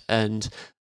Somerset and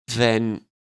then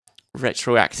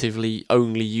retroactively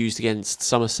only used against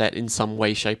Somerset in some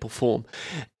way, shape or form.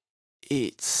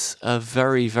 It's a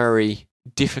very, very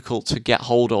difficult to get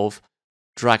hold of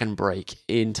Dragon Break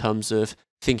in terms of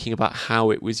thinking about how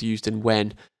it was used and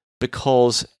when,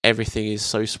 because everything is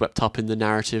so swept up in the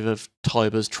narrative of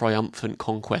Tiber's triumphant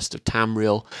conquest of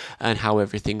Tamriel and how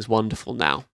everything's wonderful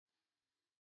now.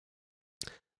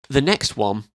 The next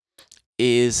one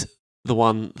is the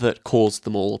one that caused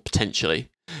them all, potentially,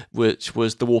 which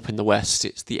was the Warp in the West.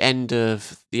 It's the end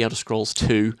of The Elder Scrolls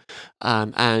 2,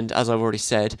 and as I've already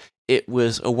said, it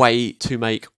was a way to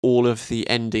make all of the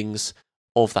endings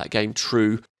of that game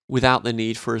true without the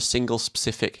need for a single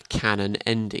specific canon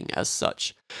ending as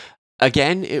such.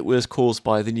 Again, it was caused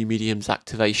by the new medium's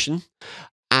activation,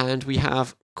 and we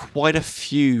have quite a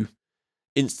few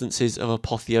instances of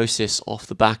apotheosis off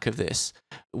the back of this.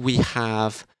 We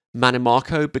have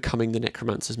Mannimarco becoming the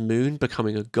Necromancer's Moon,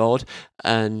 becoming a god,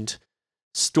 and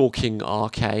stalking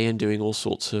RK and doing all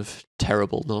sorts of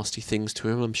terrible, nasty things to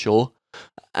him, I'm sure.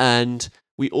 And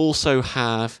we also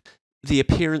have the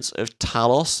appearance of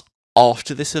Talos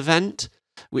after this event,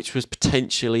 which was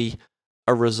potentially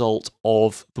a result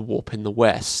of the Warp in the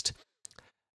West.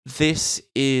 This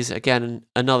is, again,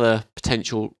 another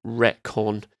potential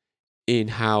retcon in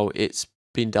how it's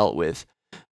been dealt with.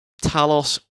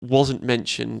 Talos wasn't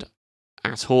mentioned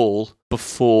at all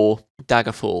before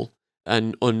Daggerfall,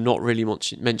 and or not really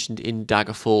mentioned in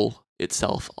Daggerfall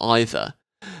itself either,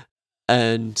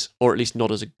 or at least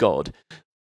not as a god.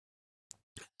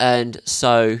 And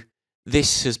so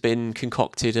this has been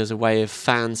concocted as a way of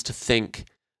fans to think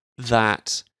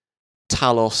that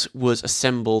Talos was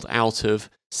assembled out of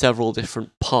several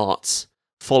different parts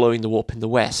following the Warp in the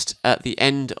West. At the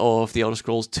end of The Elder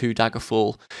Scrolls 2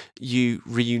 Daggerfall, you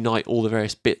reunite all the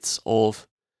various bits of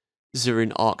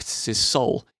Zurin Arctis'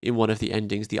 soul in one of the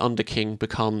endings. The Underking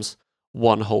becomes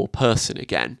one whole person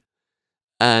again.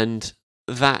 And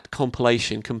that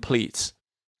compilation completes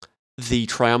the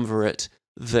triumvirate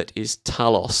that is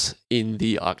Talos in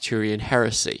the Arcturian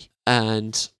heresy.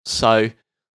 And so,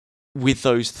 with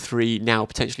those three now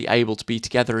potentially able to be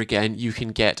together again, you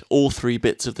can get all three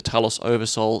bits of the Talos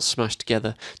Oversoul smashed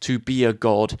together to be a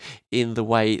god in the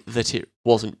way that it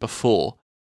wasn't before.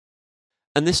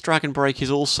 And this Dragon Break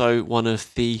is also one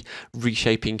of the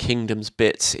reshaping kingdoms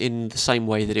bits in the same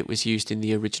way that it was used in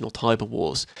the original Tiber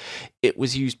Wars. It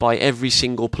was used by every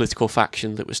single political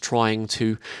faction that was trying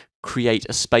to create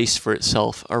a space for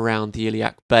itself around the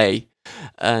Iliac Bay.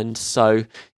 And so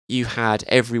you had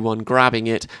everyone grabbing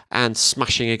it and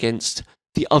smashing against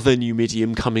the other new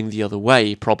medium coming the other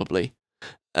way, probably.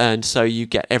 And so you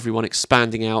get everyone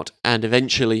expanding out and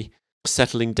eventually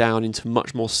settling down into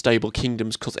much more stable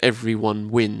kingdoms because everyone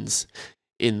wins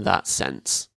in that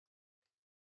sense.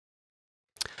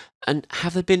 And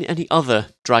have there been any other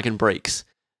Dragon Breaks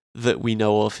that we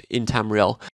know of in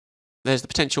Tamriel? There's the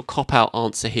potential cop-out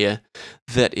answer here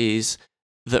that is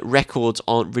that records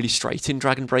aren't really straight in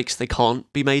Dragon Breaks. They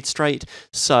can't be made straight.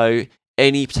 So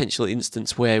any potential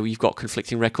instance where we've got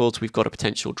conflicting records, we've got a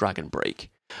potential Dragon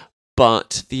Break.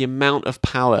 But the amount of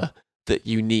power that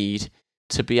you need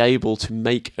to be able to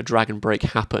make a Dragon Break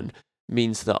happen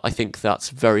means that I think that's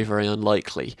very, very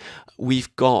unlikely.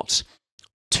 We've got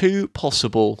two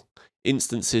possible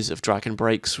instances of Dragon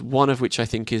Breaks, one of which I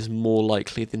think is more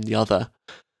likely than the other.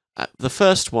 The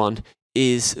first one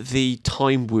is the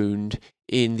Time Wound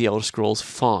in The Elder Scrolls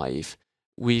 5.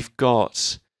 We've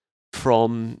got,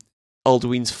 from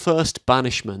Alduin's first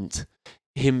banishment,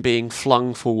 him being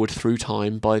flung forward through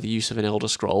time by the use of an Elder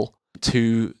Scroll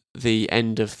to the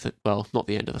end of the, well, not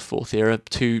the end of the Fourth Era,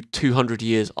 to 200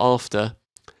 years after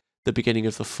the beginning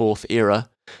of the Fourth Era.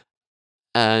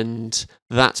 And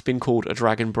that's been called a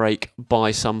Dragon Break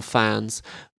by some fans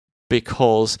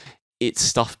because it's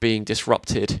stuff being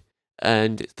disrupted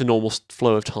and the normal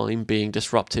flow of time being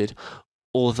disrupted.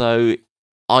 Although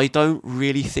I don't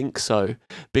really think so,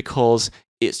 because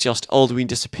it's just Alduin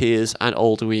disappears and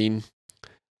Alduin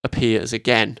appears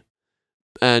again.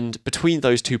 And between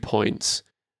those 2 points,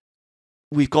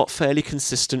 we've got fairly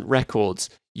consistent records.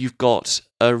 You've got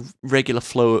a regular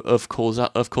flow of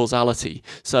causality.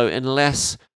 So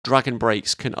unless Dragon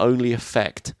Breaks can only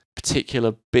affect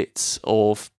particular bits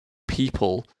of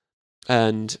people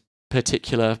and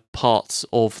particular parts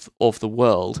of the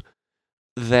world,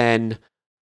 then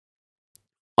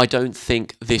I don't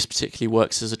think this particularly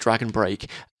works as a Dragon Break.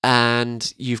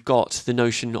 And you've got the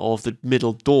notion of the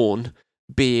Middle Dawn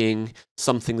being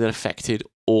something that affected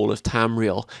all of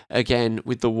Tamriel. Again,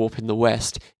 with the Warp in the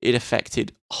West, it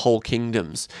affected whole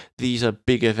kingdoms. These are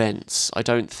big events. I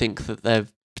don't think that they're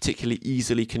particularly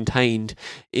easily contained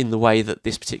in the way that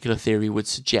this particular theory would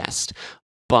suggest.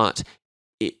 But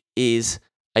it is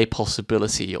a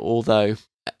possibility, although,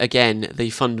 again, the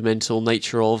fundamental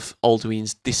nature of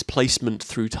Alduin's displacement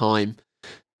through time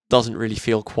doesn't really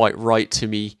feel quite right to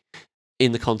me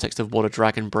in the context of what a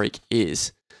Dragon Break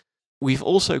is. We've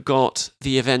also got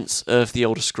the events of the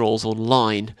Elder Scrolls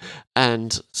Online,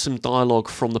 and some dialogue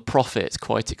from the Prophet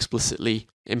quite explicitly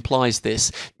implies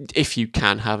this, if you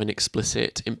can have an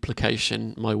explicit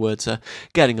implication. My words are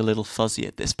getting a little fuzzy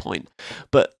at this point.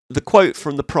 But the quote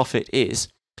from the Prophet is,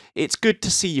 "It's good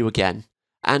to see you again,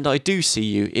 and I do see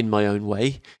you in my own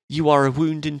way. You are a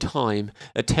wound in time,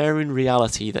 a tear in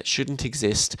reality that shouldn't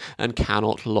exist and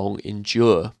cannot long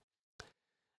endure."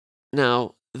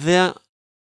 Now,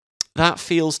 that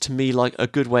feels to me like a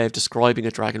good way of describing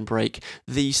a dragon break.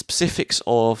 The specifics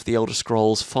of the Elder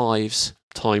Scrolls V's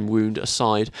time wound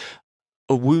aside,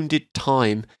 a wounded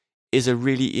time is a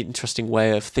really interesting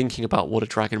way of thinking about what a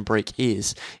dragon break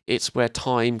is. It's where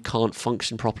time can't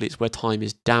function properly, it's where time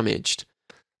is damaged.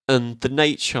 And the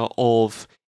nature of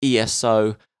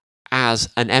ESO as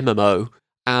an MMO,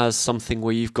 as something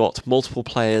where you've got multiple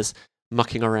players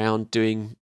mucking around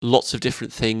doing lots of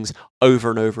different things over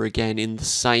and over again in the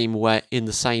same way, in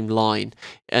the same line,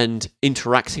 and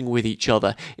interacting with each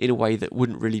other in a way that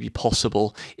wouldn't really be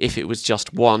possible if it was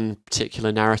just one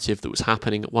particular narrative that was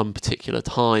happening at one particular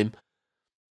time,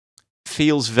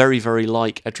 feels very, very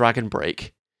like a dragon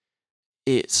break.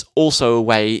 It's also a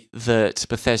way that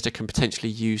Bethesda can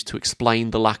potentially use to explain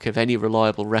the lack of any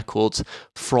reliable records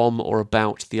from or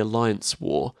about the Alliance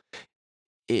War.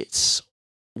 It's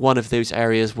one of those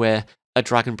areas where a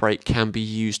dragon break can be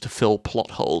used to fill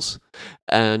plot holes,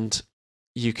 and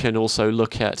you can also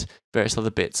look at various other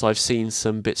bits. I've seen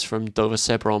some bits from Dova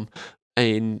Sebrom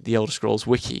in the Elder Scrolls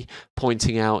wiki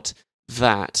pointing out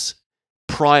that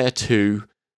prior to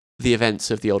the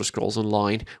events of the Elder Scrolls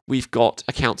Online, we've got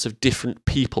accounts of different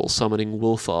people summoning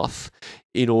Wulfarth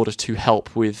in order to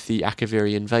help with the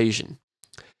Akaviri invasion.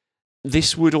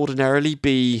 This would ordinarily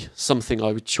be something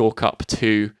I would chalk up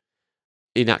to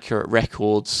inaccurate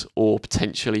records, or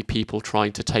potentially people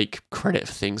trying to take credit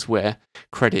for things where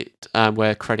credit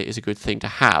is a good thing to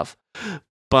have.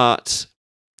 But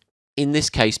in this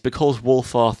case, because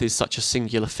Wulfarth is such a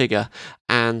singular figure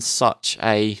and such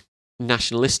a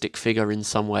nationalistic figure in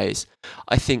some ways,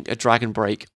 I think a dragon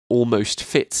break almost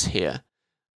fits here,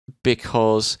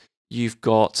 because you've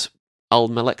got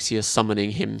Almalexia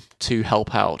summoning him to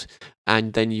help out,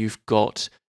 and then you've got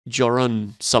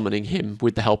Jorun summoning him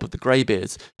with the help of the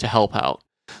Greybeards to help out.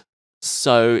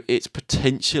 So it's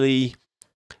potentially,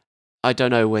 I don't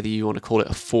know whether you want to call it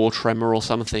a foretremor or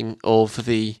something, of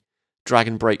the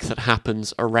dragon break that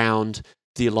happens around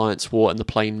the Alliance War and the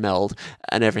Plane Meld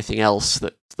and everything else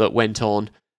that went on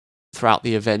throughout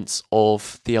the events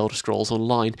of the Elder Scrolls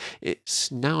Online.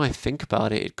 It's, now I think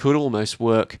about it, it could almost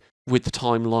work with the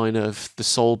timeline of the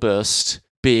Soulburst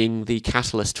being the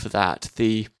catalyst for that,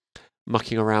 the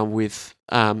mucking around with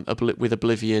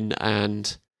Oblivion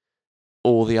and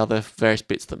all the other various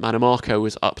bits that Manamako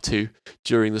was up to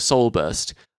during the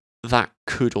Soulburst. That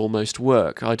could almost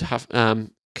work. I'd have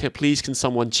please can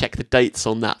someone check the dates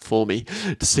on that for me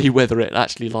to see whether it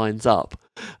actually lines up,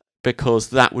 because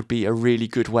that would be a really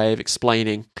good way of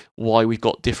explaining why we've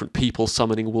got different people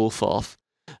summoning Wulfarth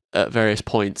at various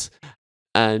points.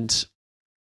 And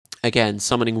again,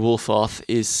 summoning Wulfarth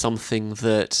is something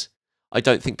that I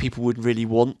don't think people would really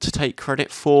want to take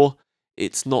credit for.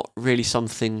 It's not really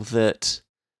something that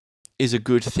is a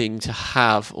good thing to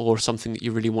have, or something that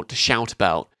you really want to shout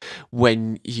about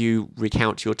when you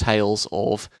recount your tales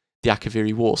of the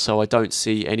Akaviri War. So I don't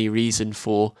see any reason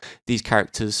for these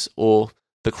characters or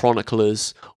the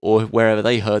chroniclers or wherever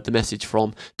they heard the message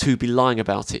from to be lying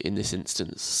about it in this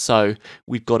instance. So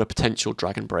we've got a potential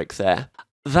dragon break there.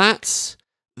 That's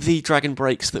the dragon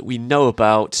breaks that we know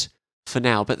about for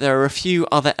now, but there are a few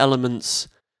other elements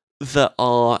that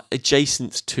are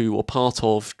adjacent to or part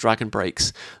of dragon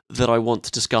breaks that I want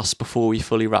to discuss before we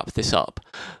fully wrap this up.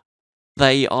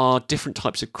 They are different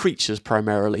types of creatures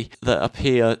primarily that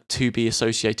appear to be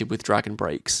associated with dragon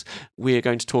breaks. We are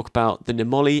going to talk about the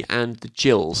Nimoli and the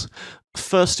Jills.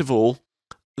 First of all,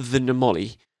 the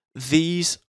Nimoli.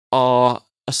 These are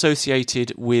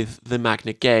associated with the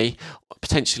Magna Gay.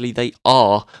 Potentially they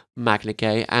are Magna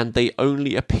Gay, and they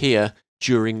only appear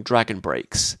during dragon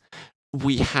breaks.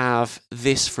 We have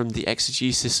this from the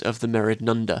exegesis of the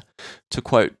Meridnunda, to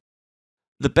quote,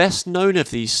 "The best known of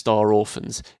these star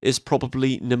orphans is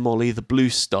probably Nimoli the Blue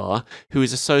Star, who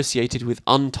is associated with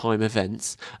untime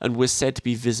events and was said to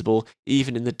be visible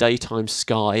even in the daytime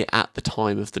sky at the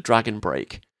time of the dragon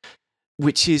break."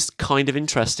 Which is kind of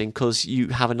interesting, because you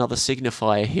have another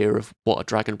signifier here of what a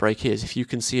dragon break is. If you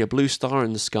can see a blue star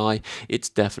in the sky, it's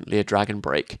definitely a dragon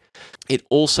break. It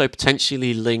also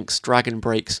potentially links dragon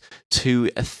breaks to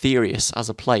Aetherius as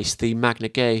a place. The Magna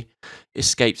Gay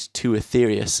escaped to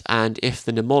Aetherius, and if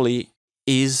the Nimoli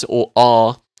is or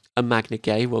are a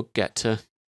Magnagay, we'll get to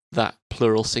that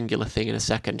plural singular thing in a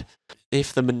second.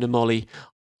 If the Nemoli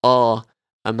are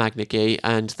a Magnagay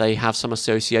and they have some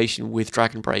association with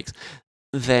dragon breaks,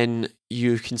 then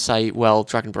you can say, well,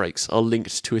 dragon breaks are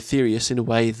linked to Aetherius in a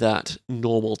way that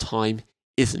normal time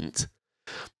isn't.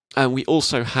 And we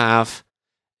also have,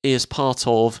 as part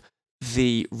of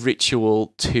the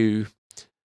ritual to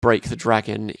break the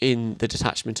dragon in the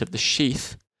detachment of the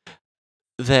sheath,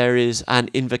 there is an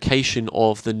invocation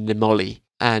of the Nemoli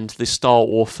and the Star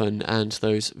Orphan and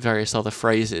those various other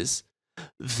phrases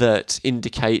that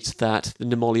indicate that the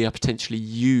Nemoli are potentially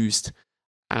used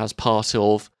as part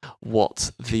of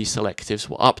what the selectives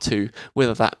were up to,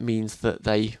 whether that means that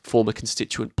they form a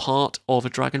constituent part of a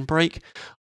dragon break.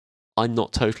 I'm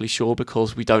not totally sure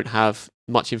because we don't have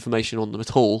much information on them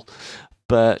at all,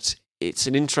 but it's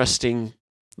an interesting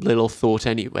little thought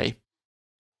anyway.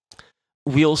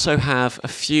 We also have a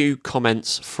few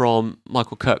comments from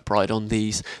Michael Kirkbride on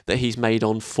these that he's made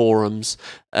on forums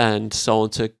and so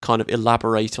on to kind of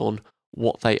elaborate on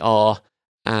what they are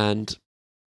and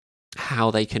how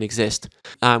they can exist.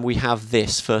 We have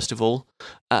this, first of all.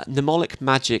 Mnemonic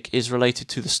magic is related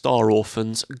to the Star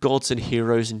Orphans, gods and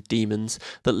heroes and demons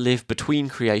that live between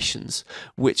creations,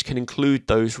 which can include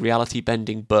those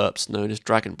reality-bending burps known as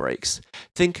dragon breaks.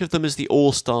 Think of them as the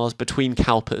all-stars between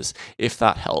Kalpas, if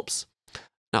that helps.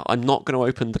 Now, I'm not going to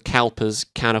open the Kalpas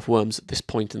can of worms at this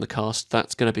point in the cast.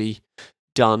 That's going to be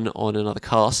done on another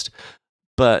cast.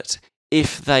 But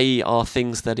if they are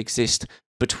things that exist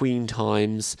between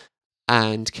times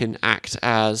and can act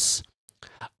as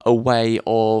a way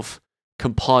of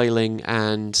compiling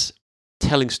and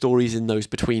telling stories in those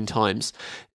between times,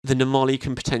 the Nemoli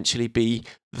can potentially be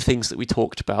the things that we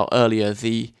talked about earlier,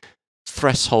 the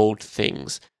threshold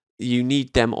things. You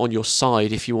need them on your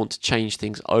side if you want to change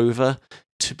things over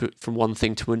from one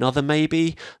thing to another,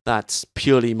 maybe. That's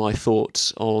purely my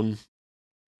thoughts on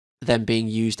them being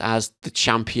used as the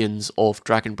champions of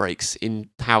dragon breaks in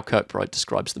how Kirkbride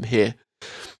describes them here.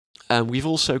 We've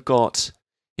also got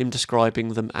him describing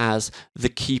them as the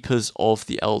keepers of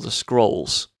the Elder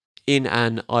Scrolls in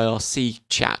an IRC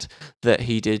chat that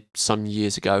he did some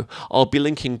years ago. I'll be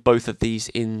linking both of these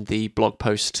in the blog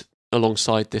post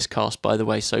alongside this cast, by the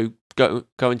way, so go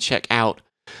and check out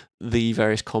the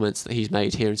various comments that he's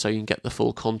made here and so you can get the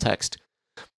full context.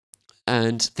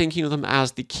 And thinking of them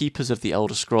as the keepers of the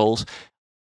Elder Scrolls,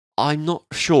 I'm not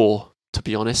sure, to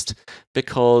be honest,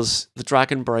 because the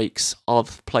dragon breaks are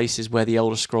the places where the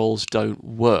Elder Scrolls don't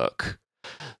work.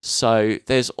 So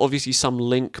there's obviously some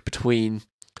link between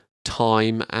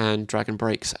time and dragon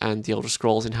breaks and the Elder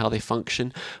Scrolls in how they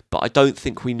function, but I don't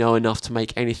think we know enough to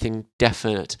make anything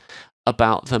definite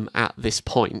about them at this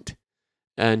point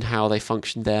and how they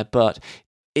function there. But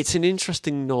it's an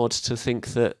interesting nod to think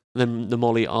that the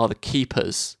Nemoli are the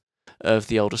keepers of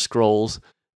the Elder Scrolls,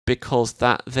 because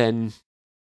that then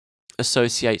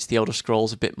associates the Elder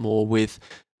Scrolls a bit more with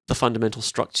the fundamental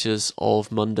structures of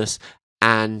Mundus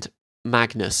and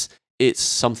Magnus. It's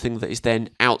something that is then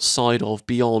outside of,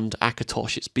 beyond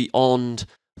Akatosh. It's beyond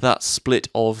that split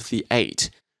of the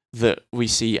 8 that we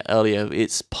see earlier.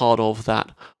 It's part of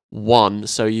that one.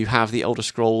 So you have the Elder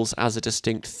Scrolls as a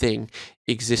distinct thing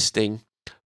existing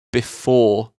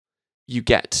before you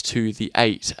get to the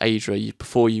 8 Aedra,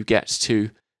 before you get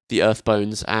to the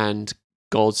Earthbones and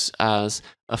gods as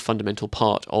a fundamental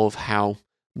part of how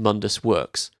Mundus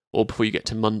works, or before you get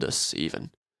to Mundus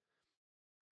even.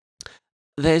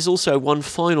 There's also one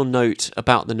final note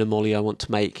about the Nemoli I want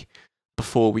to make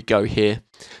before we go here,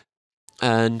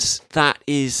 and that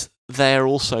is they're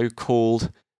also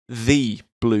called the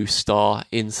Blue Star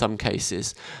in some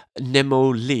cases.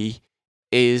 Nemoli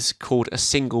is called a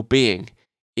single being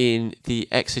in the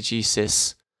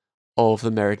exegesis of the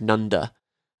Meridnunda,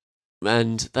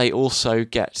 and they also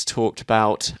get talked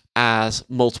about as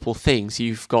multiple things.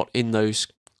 You've got in those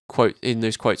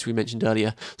quotes we mentioned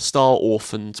earlier, Star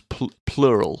Orphans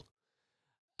plural,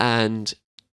 and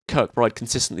Kirkbride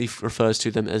consistently refers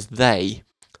to them as they.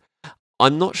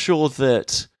 I'm not sure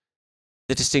that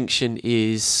the distinction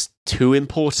is too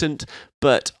important,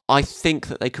 but I think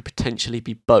that they could potentially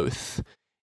be both.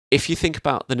 If you think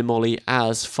about the Nemoli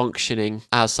as functioning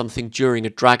as something during a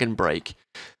dragon break,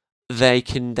 they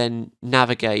can then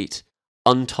navigate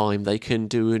untime. They can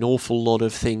do an awful lot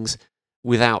of things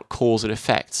without cause and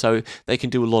effect, so they can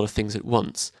do a lot of things at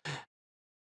once.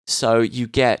 So you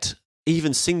get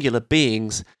even singular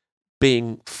beings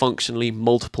being functionally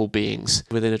multiple beings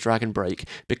within a dragon break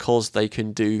because they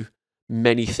can do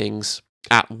many things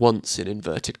at once, in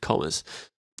inverted commas.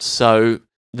 So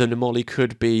the Nemoli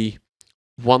could be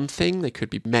one thing, they could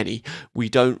be many. We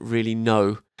don't really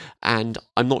know, and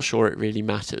I'm not sure it really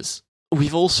matters.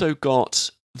 We've also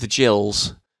got the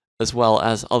gills, as well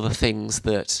as other things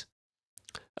that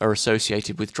are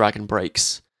associated with dragon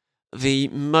breaks. The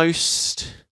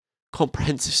most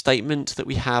comprehensive statement that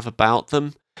we have about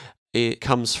them, it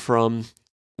comes from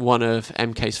one of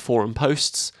MK's forum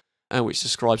posts, which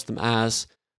describes them as: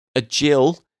 a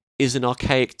gill is an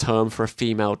archaic term for a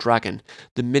female dragon.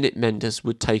 The minute menders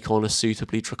would take on a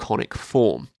suitably draconic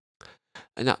form.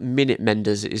 And that minute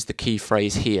menders is the key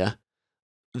phrase here.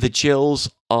 The gills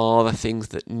are the things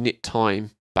that knit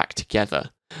time back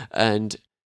together and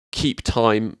keep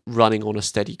time running on a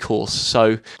steady course.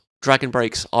 So dragon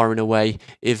breaks are, in a way,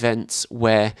 events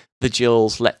where the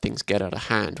gills let things get out of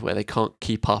hand, where they can't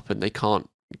keep up and they can't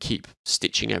keep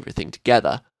stitching everything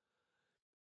together.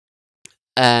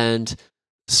 And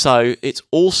so it's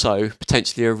also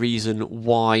potentially a reason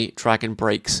why dragon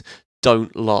breaks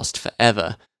don't last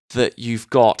forever, that you've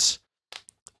got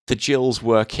the gills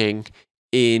working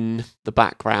in the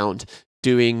background,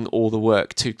 doing all the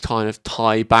work to kind of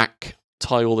tie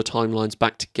all the timelines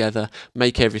back together,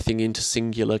 make everything into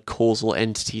singular causal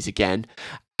entities again,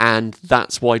 and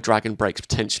that's why dragon breaks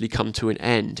potentially come to an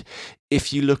end.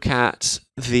 If you look at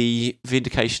the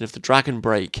Vindication of the Dragon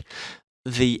Break,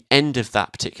 the end of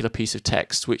that particular piece of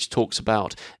text, which talks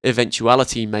about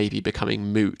eventuality maybe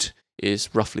becoming moot, is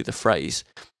roughly the phrase.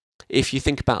 If you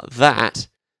think about that,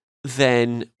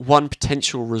 then one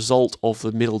potential result of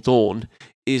the Middle Dawn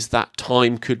is that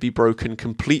time could be broken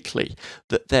completely,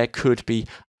 that there could be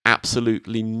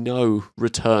absolutely no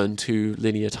return to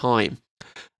linear time.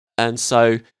 And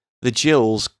so the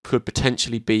gills could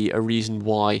potentially be a reason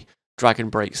why dragon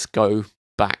breaks go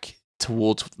back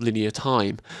towards linear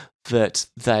time, that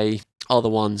they are the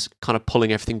ones kind of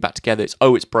pulling everything back together.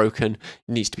 It's broken,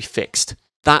 it needs to be fixed.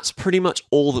 That's pretty much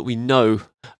all that we know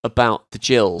about the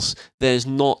gills. There's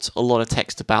not a lot of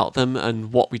text about them,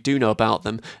 and what we do know about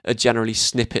them are generally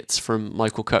snippets from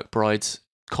Michael Kirkbride's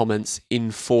comments in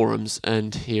forums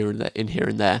and here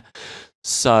and there.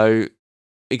 So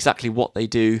exactly what they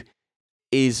do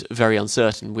is very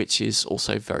uncertain, which is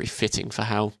also very fitting for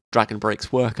how dragon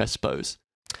breaks work, I suppose.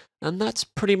 And that's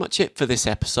pretty much it for this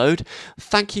episode.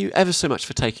 Thank you ever so much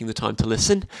for taking the time to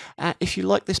listen. If you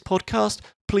like this podcast,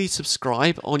 please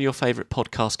subscribe on your favourite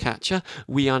podcast catcher.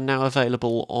 We are now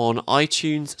available on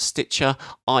iTunes, Stitcher,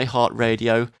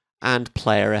 iHeartRadio, and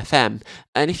Player FM.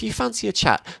 And if you fancy a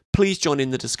chat, please join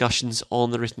in the discussions on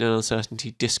the Written in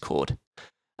Uncertainty Discord.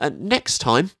 And next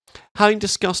time, having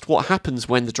discussed what happens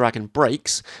when the dragon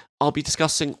breaks, I'll be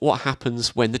discussing what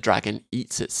happens when the dragon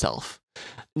eats itself.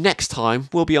 Next time,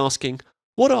 we'll be asking,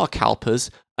 what are Kalpas,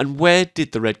 and where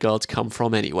did the Red Guards come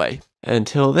from anyway?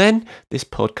 Until then, this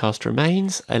podcast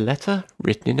remains a letter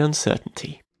written in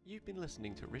uncertainty. You've been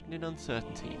listening to Written in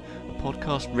Uncertainty, a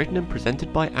podcast written and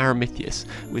presented by Aramithius,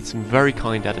 with some very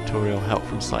kind editorial help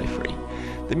from Cyphery.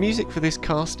 The music for this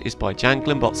cast is by Jan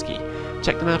Glimbotsky.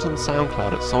 Check them out on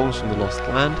SoundCloud at Songs from the Lost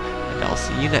Land, and I'll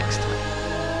see you next time.